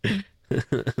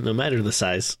 No matter the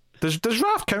size. Does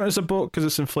raft count as a boat because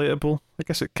it's inflatable? I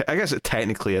guess it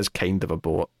technically is kind of a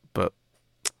boat, but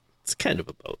it's kind of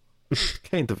a boat.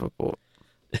 Kind of a boat.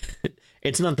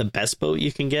 It's not the best boat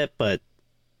you can get, but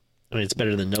I mean it's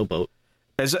better than no boat.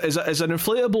 Is an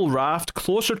inflatable raft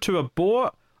closer to a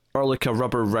boat or like a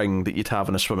rubber ring that you'd have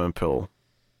in a swimming pool?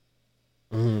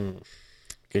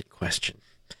 Good question.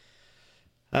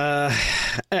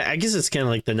 I guess it's kind of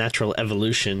like the natural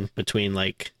evolution between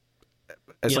like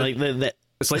it's like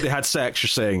it's like they had sex. You're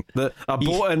saying that a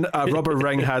boat and a rubber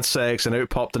ring had sex and out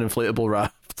popped an inflatable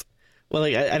raft. Well,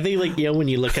 like I think like when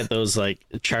you look at those like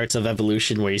charts of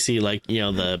evolution where you see like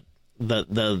the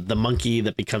monkey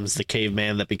that becomes the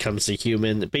caveman that becomes the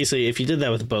human. Basically, if you did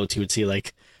that with boats, you would see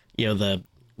like the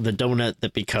donut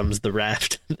that becomes the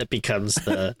raft that becomes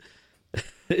the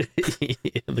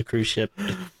the cruise ship.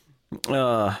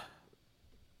 Yeah.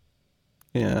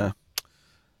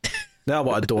 Now I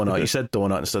want a donut. You said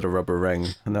donut instead of rubber ring.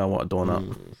 Now I want a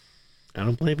donut. I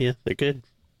don't blame you. They're good.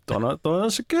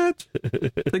 Donuts are good.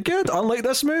 They're good. Unlike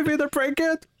this movie, they're pretty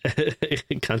good.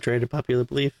 Contrary to popular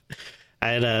belief, I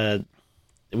had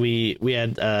we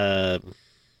had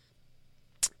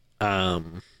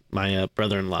my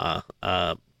brother-in-law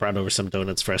brought over some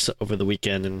donuts for us over the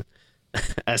weekend, and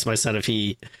asked my son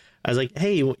I was like,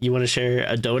 "Hey, you want to share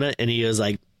a donut?" And he was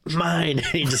like, "Mine." And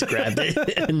he just grabbed it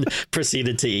and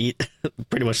proceeded to eat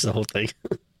pretty much the whole thing.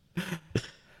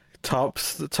 Top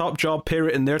job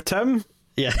parent in there, Tim.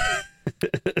 Yeah.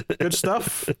 Good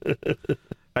stuff.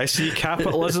 I see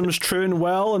capitalism's true and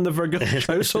well in the Vergilish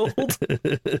household.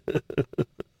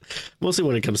 Mostly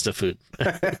when it comes to food.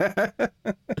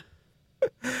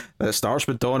 It starts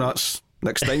with donuts.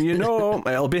 Next thing you know,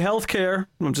 it'll be healthcare.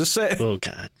 I'm just saying. Oh,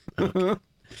 God. Okay.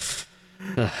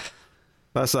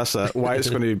 That's why it's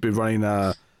going to be running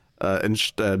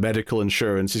medical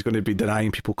insurance. He's going to be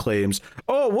denying people claims.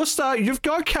 Oh, what's that? You've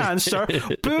got cancer.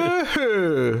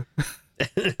 Boo-hoo.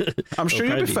 I'm sure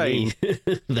you'll be fine.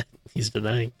 That he's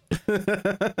denying.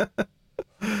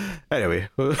 Anyway.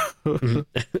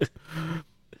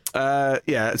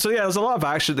 Yeah, so there's a lot of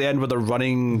action at the end where they're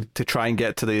running to try and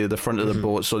get to the front of the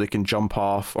boat so they can jump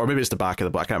off, or maybe it's the back of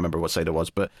the boat. I can't remember what side it was,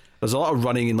 but there's a lot of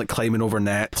running and like climbing over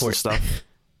nets and stuff.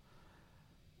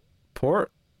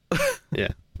 Port?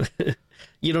 Yeah.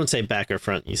 You don't say back or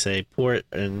front, you say port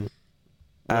and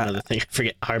one other thing. I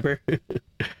forget, harbor.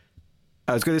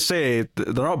 I was going to say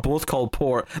they're not both called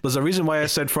port. There's a reason why I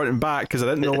said front and back, because I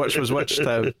didn't know which was which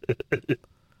town.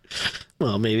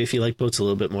 Well, maybe if you like boats a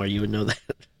little bit more, you would know that.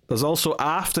 There's also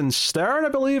aft and stern, I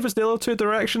believe, is the other two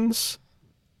directions.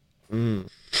 If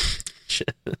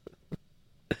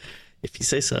you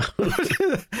say so.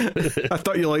 I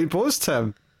thought you liked both,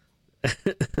 Tim.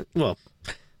 Well,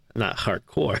 not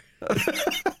hardcore.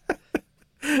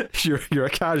 You're a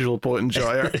casual boat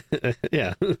enjoyer.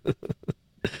 Yeah.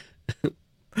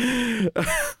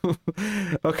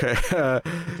 Okay,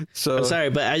 so I'm sorry,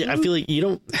 but I feel like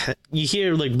you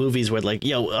hear like movies where like,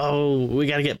 yo, oh, we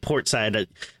got to get port side.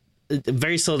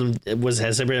 Very seldom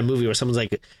has there been a movie where someone's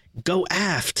like, go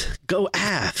aft.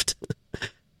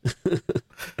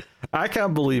 I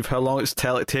can't believe how long it's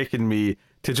taken me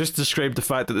to just describe the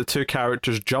fact that the two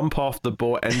characters jump off the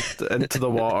boat into the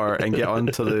water and get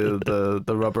onto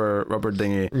the rubber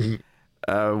dinghy,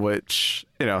 which,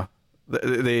 you know,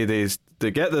 they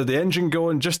get the engine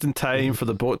going just in time for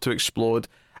the boat to explode.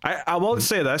 I won't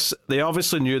say this, they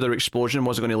obviously knew their explosion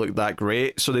wasn't going to look that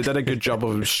great, so they did a good job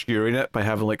of obscuring it by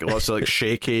having like lots of like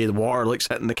shaky, the water like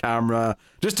hitting the camera,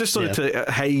 just sort of to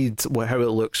hide how it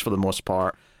looks for the most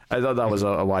part. I thought that was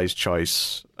a wise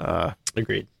choice.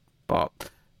 Agreed. But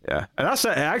yeah, and that's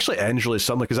it. It actually ends really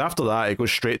suddenly because after that it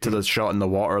goes straight to the shot in the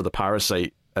water, the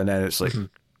parasite, and then it's like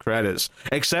credits.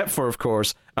 Except for, of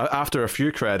course, after a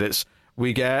few credits,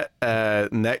 we get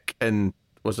Nick and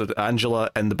was it Angela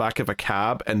in the back of a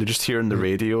cab, and they're just hearing the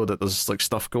radio that there's like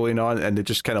stuff going on, and they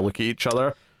just kind of look at each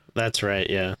other. That's right,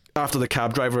 yeah. After the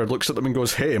cab driver looks at them and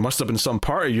goes, "Hey, it must have been some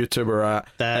party you two were at."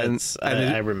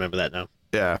 I remember that now.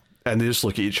 Yeah, and they just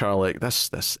look at each other like, this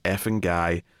effing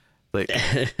guy, like,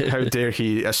 how dare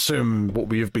he assume what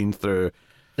we've been through.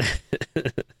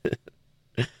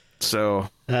 So,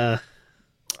 that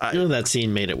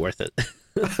scene made it worth it.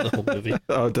 The whole movie.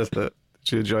 Oh, did it?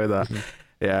 Did you enjoy that?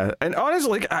 Yeah, and honestly,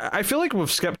 like, I feel like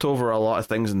we've skipped over a lot of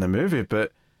things in the movie,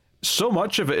 but so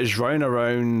much of it is running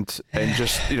around and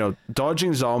just, you know,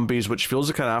 dodging zombies, which feels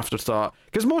like an afterthought.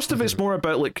 Because most of it's more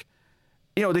about, like,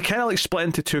 you know, they kind of like split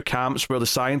into two camps where the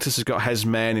scientist has got his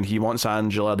men and he wants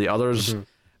Angela. The others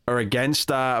are against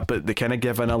that, but they kind of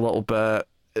give in a little bit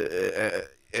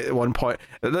at one point.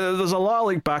 There's a lot of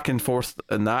like back and forth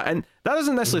in that, and that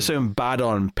doesn't necessarily sound bad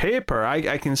on paper.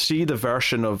 I can see the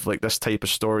version of like this type of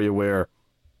story where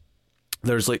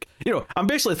there's like, you know, I'm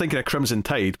basically thinking of Crimson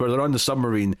Tide, where they're on the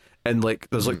submarine and like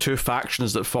there's like two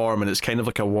factions that form, and it's kind of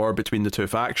like a war between the two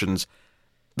factions.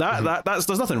 That's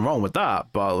there's nothing wrong with that,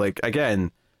 but like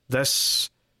again, this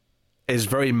is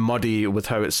very muddy with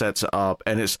how it sets it up,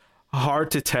 and it's hard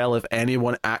to tell if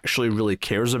anyone actually really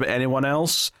cares about anyone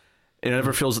else. It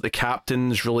never feels that the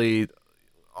captain's really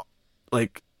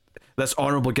like this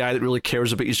honorable guy that really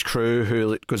cares about his crew, who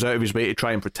like, goes out of his way to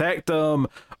try and protect them,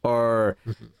 or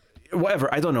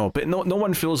whatever. I don't know, but no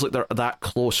one feels like they're that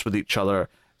close with each other.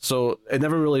 So it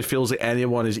never really feels like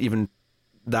anyone is even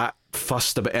that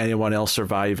fussed about anyone else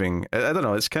surviving. I don't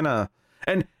know. It's kind of,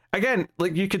 and again,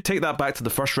 like you could take that back to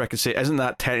the first record and say, isn't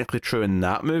that technically true in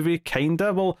that movie?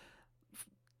 Kinda. Well,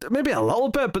 maybe a little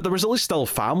bit, but there was at least still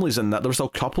families in that. There were still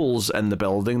couples in the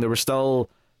building. There were still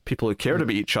people who cared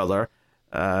about each other.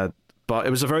 But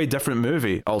it was a very different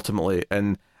movie ultimately,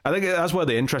 and I think that's one of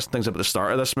the interesting things about the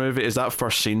start of this movie is that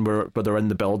first scene where they're in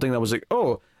the building. I was like,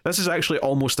 oh, this is actually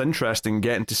almost interesting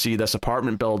getting to see this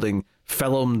apartment building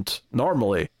filmed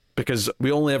normally, because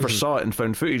we only ever saw it in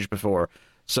found footage before.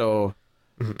 So,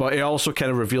 but it also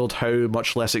kind of revealed how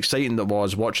much less exciting it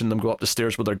was watching them go up the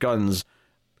stairs with their guns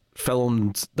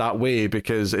filmed that way,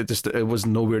 because it was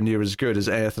nowhere near as good as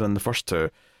anything in the first two.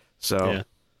 So, yeah.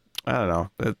 I don't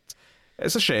know.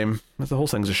 It's a shame. The whole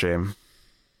thing's a shame.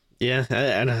 Yeah,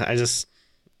 I just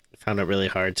found it really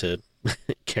hard to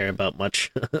care about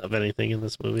much of anything in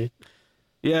this movie.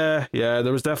 Yeah,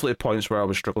 there was definitely points where I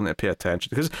was struggling to pay attention,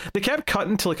 because they kept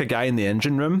cutting to like a guy in the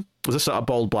engine room. Was this a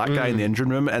bald black guy in the engine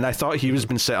room? And I thought he was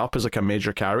been set up as like a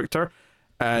major character,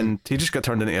 and he just got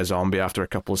turned into a zombie after a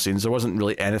couple of scenes. There wasn't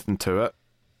really anything to it.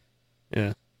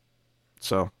 Yeah.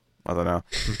 So I don't know.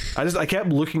 I kept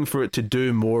looking for it to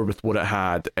do more with what it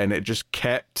had, and it just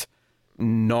kept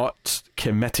not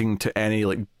committing to any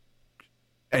like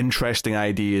interesting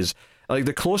ideas. Like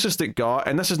the closest it got,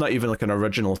 and this is not even like an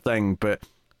original thing, but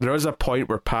there is a point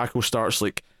where Paco starts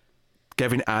like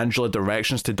giving Angela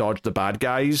directions to dodge the bad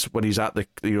guys when he's at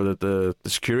the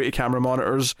security camera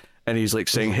monitors, and he's like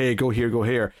saying, hey, go here, go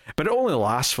here. But it only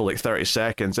lasts for like 30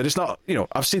 seconds, and it's not,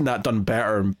 I've seen that done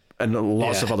better and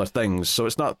lots of other things, so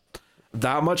it's not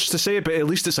that much to say, but at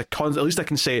least it's at least I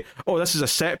can say, oh, this is a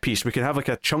set piece. We can have like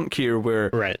a chunk here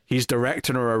where he's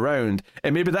directing her around,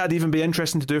 and maybe that'd even be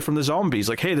interesting to do from the zombies.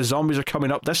 Like, hey, the zombies are coming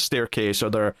up this staircase, or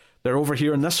they're over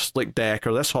here in this like deck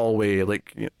or this hallway.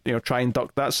 Like, try and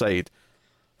duck that side.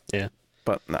 Yeah,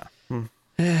 but nah.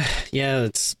 Yeah,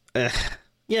 it's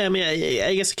yeah. I mean,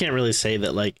 I guess I can't really say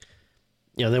that like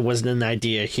there wasn't an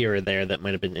idea here or there that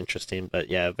might have been interesting, but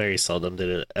yeah, very seldom did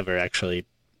it ever actually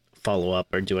follow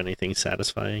up or do anything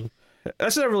satisfying.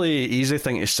 That's a really easy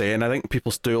thing to say, and I think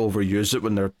people do overuse it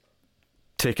when they're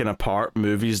taking apart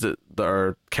movies that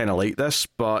are kind of like this,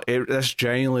 but this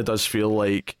genuinely does feel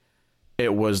like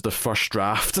it was the first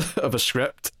draft of a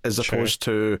script as opposed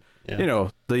to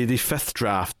the fifth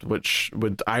draft, which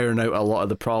would iron out a lot of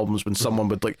the problems when someone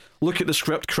would like look at the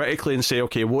script critically and say,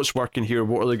 okay, what's working here,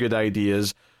 what are the good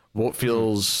ideas, what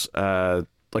feels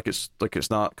like it's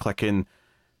not clicking.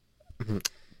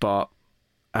 But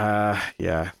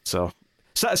so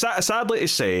sadly to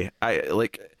say,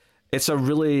 it's a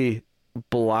really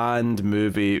bland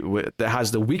movie that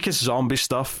has the weakest zombie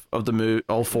stuff of the movie,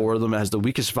 all four of them. It has the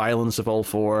weakest violence of all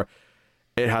four.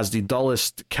 It has the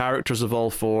dullest characters of all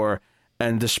four,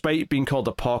 and despite being called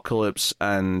Apocalypse,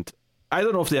 and I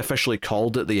don't know if they officially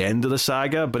called it the end of the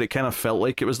saga, but it kind of felt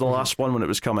like it was the last one when it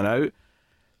was coming out.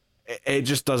 It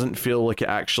just doesn't feel like it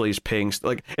actually is paying.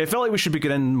 Like, it felt like we should be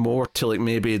getting more to like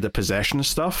maybe the possession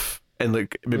stuff and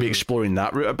like maybe exploring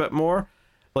that route a bit more.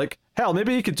 Like, hell,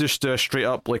 maybe you could just do a straight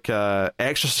up like a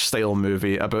Exorcist style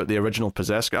movie about the original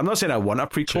possessed. I'm not saying I want a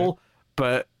prequel,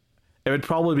 but it would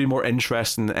probably be more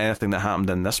interesting than anything that happened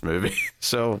in this movie.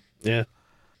 So yeah,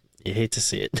 you hate to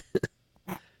see it.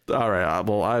 All right,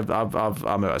 well, I'm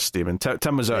out of steam, and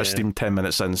Tim was out of steam 10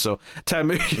 minutes in. So, Tim,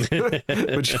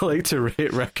 would you like to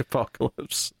rate Wreck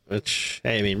Apocalypse? Which,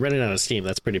 hey, I mean, running out of steam,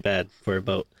 that's pretty bad for a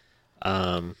boat.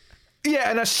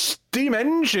 Yeah, and a steam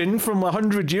engine from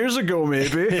 100 years ago,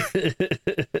 maybe.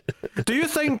 Do you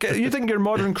think your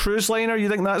modern cruise liner, you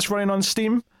think that's running on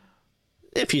steam?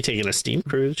 If you're taking a steam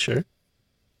cruise, sure.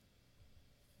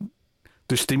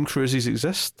 Do steam cruises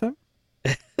exist, Tim?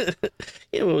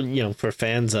 Yeah, well, for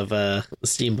fans of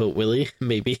Steamboat Willie,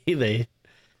 maybe they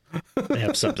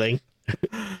have something.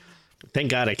 Thank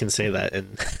God I can say that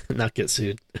and not get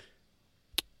sued.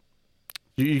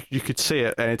 You could say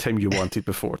it anytime you wanted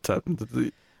before,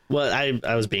 Tim. Well,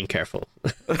 I was being careful.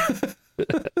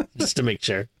 Just to make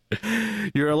sure.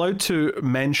 You're allowed to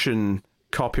mention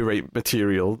copyright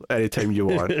material anytime you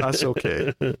want. That's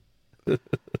okay.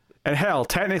 And hell,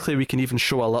 technically we can even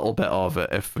show a little bit of it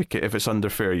if it's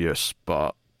under fair use,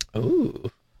 but...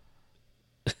 Ooh.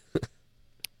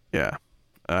 Yeah.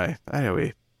 Aye.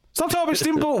 Anyway. Stop talking about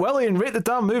Steamboat Willie and rate the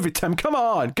damn movie, Tim. Come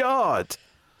on, God!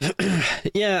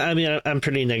 Yeah, I mean, I'm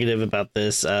pretty negative about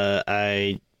this.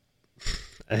 I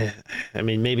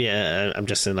mean, maybe I'm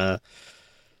just in a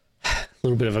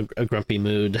little bit of a grumpy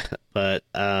mood, but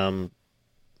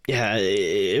yeah,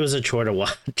 it was a chore to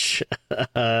watch.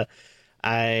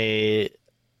 I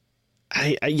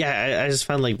just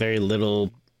found like very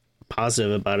little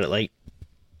positive about it. Like,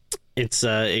 it's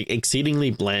exceedingly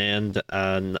bland.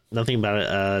 Nothing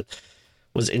about it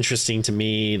was interesting to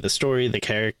me. The story, the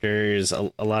characters,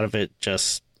 a lot of it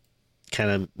just kind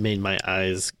of made my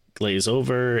eyes glaze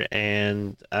over,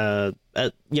 and a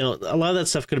lot of that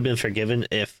stuff could have been forgiven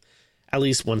if at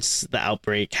least once the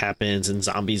outbreak happens and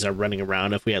zombies are running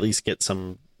around, if we at least get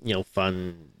some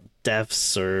fun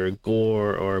deaths or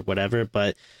gore or whatever.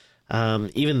 But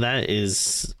even that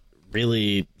is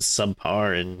really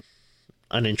subpar and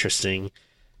uninteresting.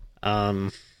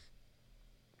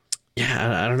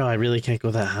 Yeah, I don't know. I really can't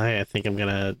go that high. I think I'm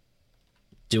gonna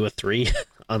do a 3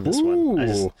 on this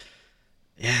one.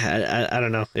 I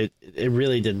don't know. It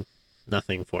really did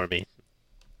nothing for me.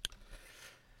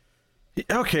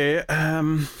 Okay.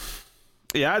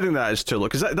 Yeah, I think that is too low,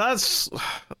 because that's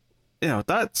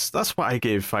what I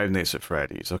gave Five Nights at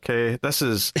Freddy's. Okay, this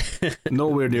is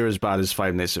nowhere near as bad as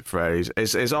Five Nights at Freddy's.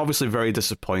 It's obviously very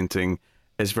disappointing.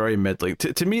 It's very middling.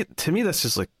 To me, this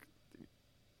is like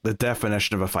the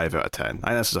definition of a 5 out of 10. I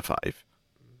think this is a 5.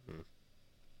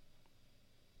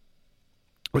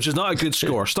 Which is not a good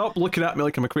score. Stop looking at me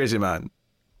like I'm a crazy man.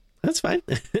 That's fine.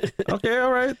 Okay,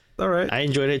 all right. I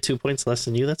enjoyed it 2 points less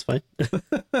than you. That's fine.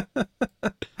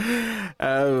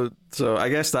 So I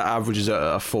guess that averages out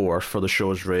at a 4 for the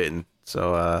show's rating.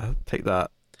 So take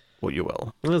that what you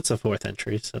will. Well, it's a 4th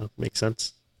entry, so makes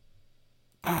sense.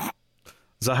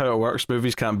 Is that how it works?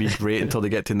 Movies can't be great until they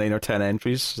get to 9 or 10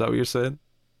 entries? Is that what you're saying?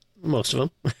 Most of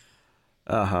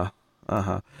them.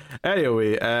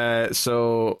 Anyway,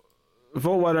 so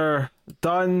vote winner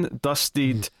done,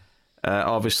 dusted.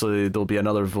 Obviously, there'll be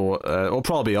another vote. It'll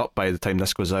probably be up by the time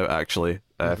this goes out, actually,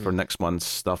 for next month's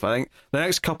stuff. I think the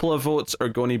next couple of votes are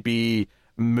going to be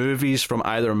movies from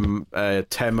either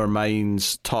Tim or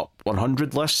mine's top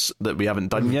 100 lists that we haven't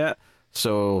done yet.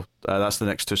 So that's the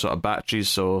next two sort of batches.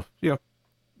 So,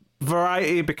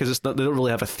 variety, because they don't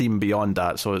really have a theme beyond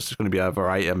that. So it's just going to be a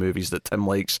variety of movies that Tim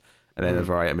likes and then a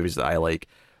variety of movies that I like.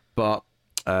 But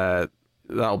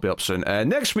that'll be up soon.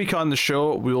 Next week on the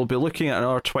show, we will be looking at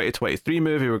another 2023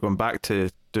 movie. We're going back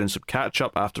to doing some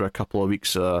catch-up after a couple of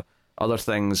weeks. Other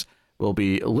things. We'll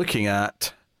be looking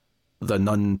at The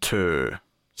Nun 2.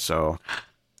 So,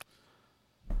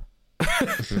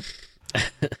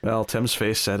 well, Tim's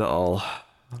face said it all.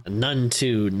 None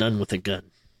 2, none with a gun.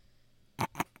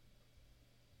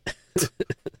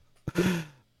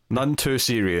 None too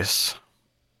serious.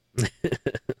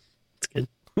 It's good.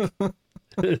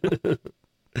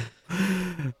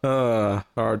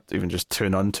 Or even just too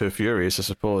none too furious, I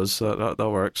suppose. That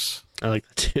works. I like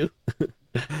that too.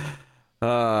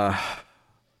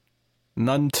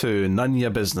 None too, none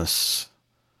your business.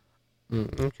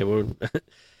 Okay, we're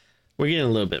getting a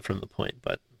little bit from the point,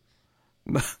 but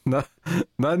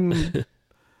None.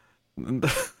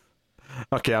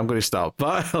 Okay, I'm going to stop.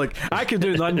 But like, I could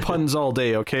do none puns all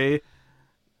day. Okay.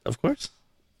 of course,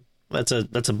 that's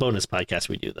a bonus podcast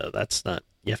we do though. That's not,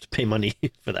 you have to pay money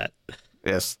for that.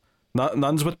 Yes.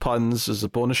 Nuns with puns is a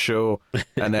bonus show,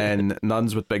 and then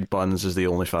Nuns with big buns is the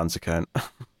OnlyFans account.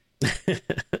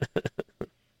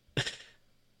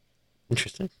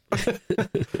 Interesting.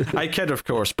 I kid, of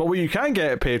course. But what you can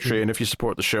get at Patreon if you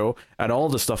support the show and all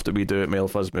the stuff that we do at Male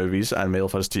Fuzz Movies and Male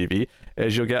Fuzz TV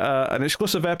is you'll get an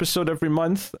exclusive episode every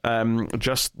month.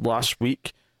 Just last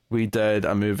week, we did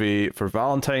a movie for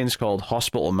Valentine's called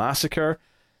Hospital Massacre.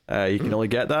 You can only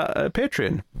get that at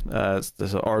Patreon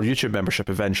or YouTube membership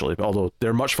eventually, although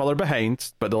they're much further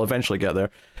behind, but they'll eventually get there.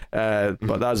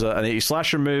 But that's an 80s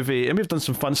slasher movie, and we've done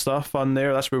some fun stuff on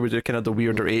there. That's where we do kind of the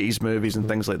weirder 80s movies and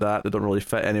things like that don't really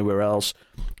fit anywhere else.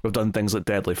 We've done things like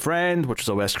Deadly Friend, which is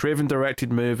a Wes Craven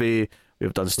directed movie.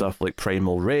 We've done stuff like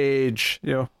Primal Rage,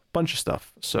 a bunch of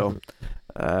stuff. So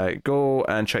go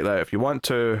and check that out if you want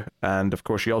to. And of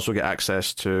course, you also get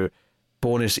access to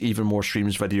bonus Even More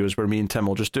Streams videos where me and Tim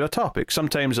will just do a topic.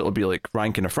 Sometimes it'll be like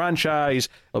ranking a franchise,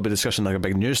 it'll be discussing like a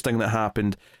big news thing that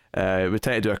happened. We tend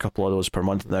to do a couple of those per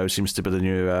month now. Seems to be the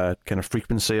new kind of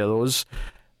frequency of those.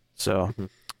 So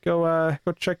go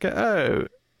check it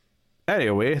out.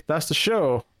 Anyway, that's the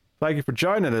show. Thank you for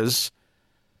joining us.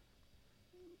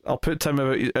 I'll put Tim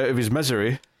out of his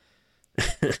misery.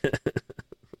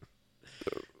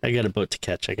 I got a boat to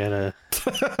catch. I gotta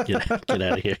get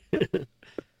out of here.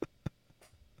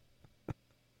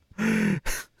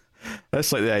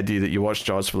 That's like the idea that you watched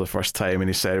Jaws for the first time and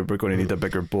he said we're going to need a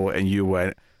bigger boat and you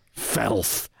went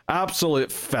filth,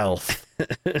 absolute filth.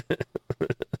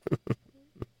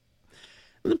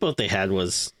 The boat they had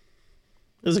was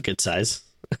a good size.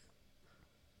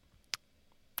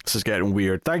 This is getting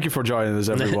weird. Thank you for joining us,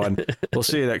 everyone. We'll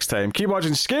see you next time. Keep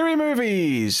watching scary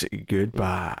movies.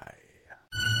 Goodbye.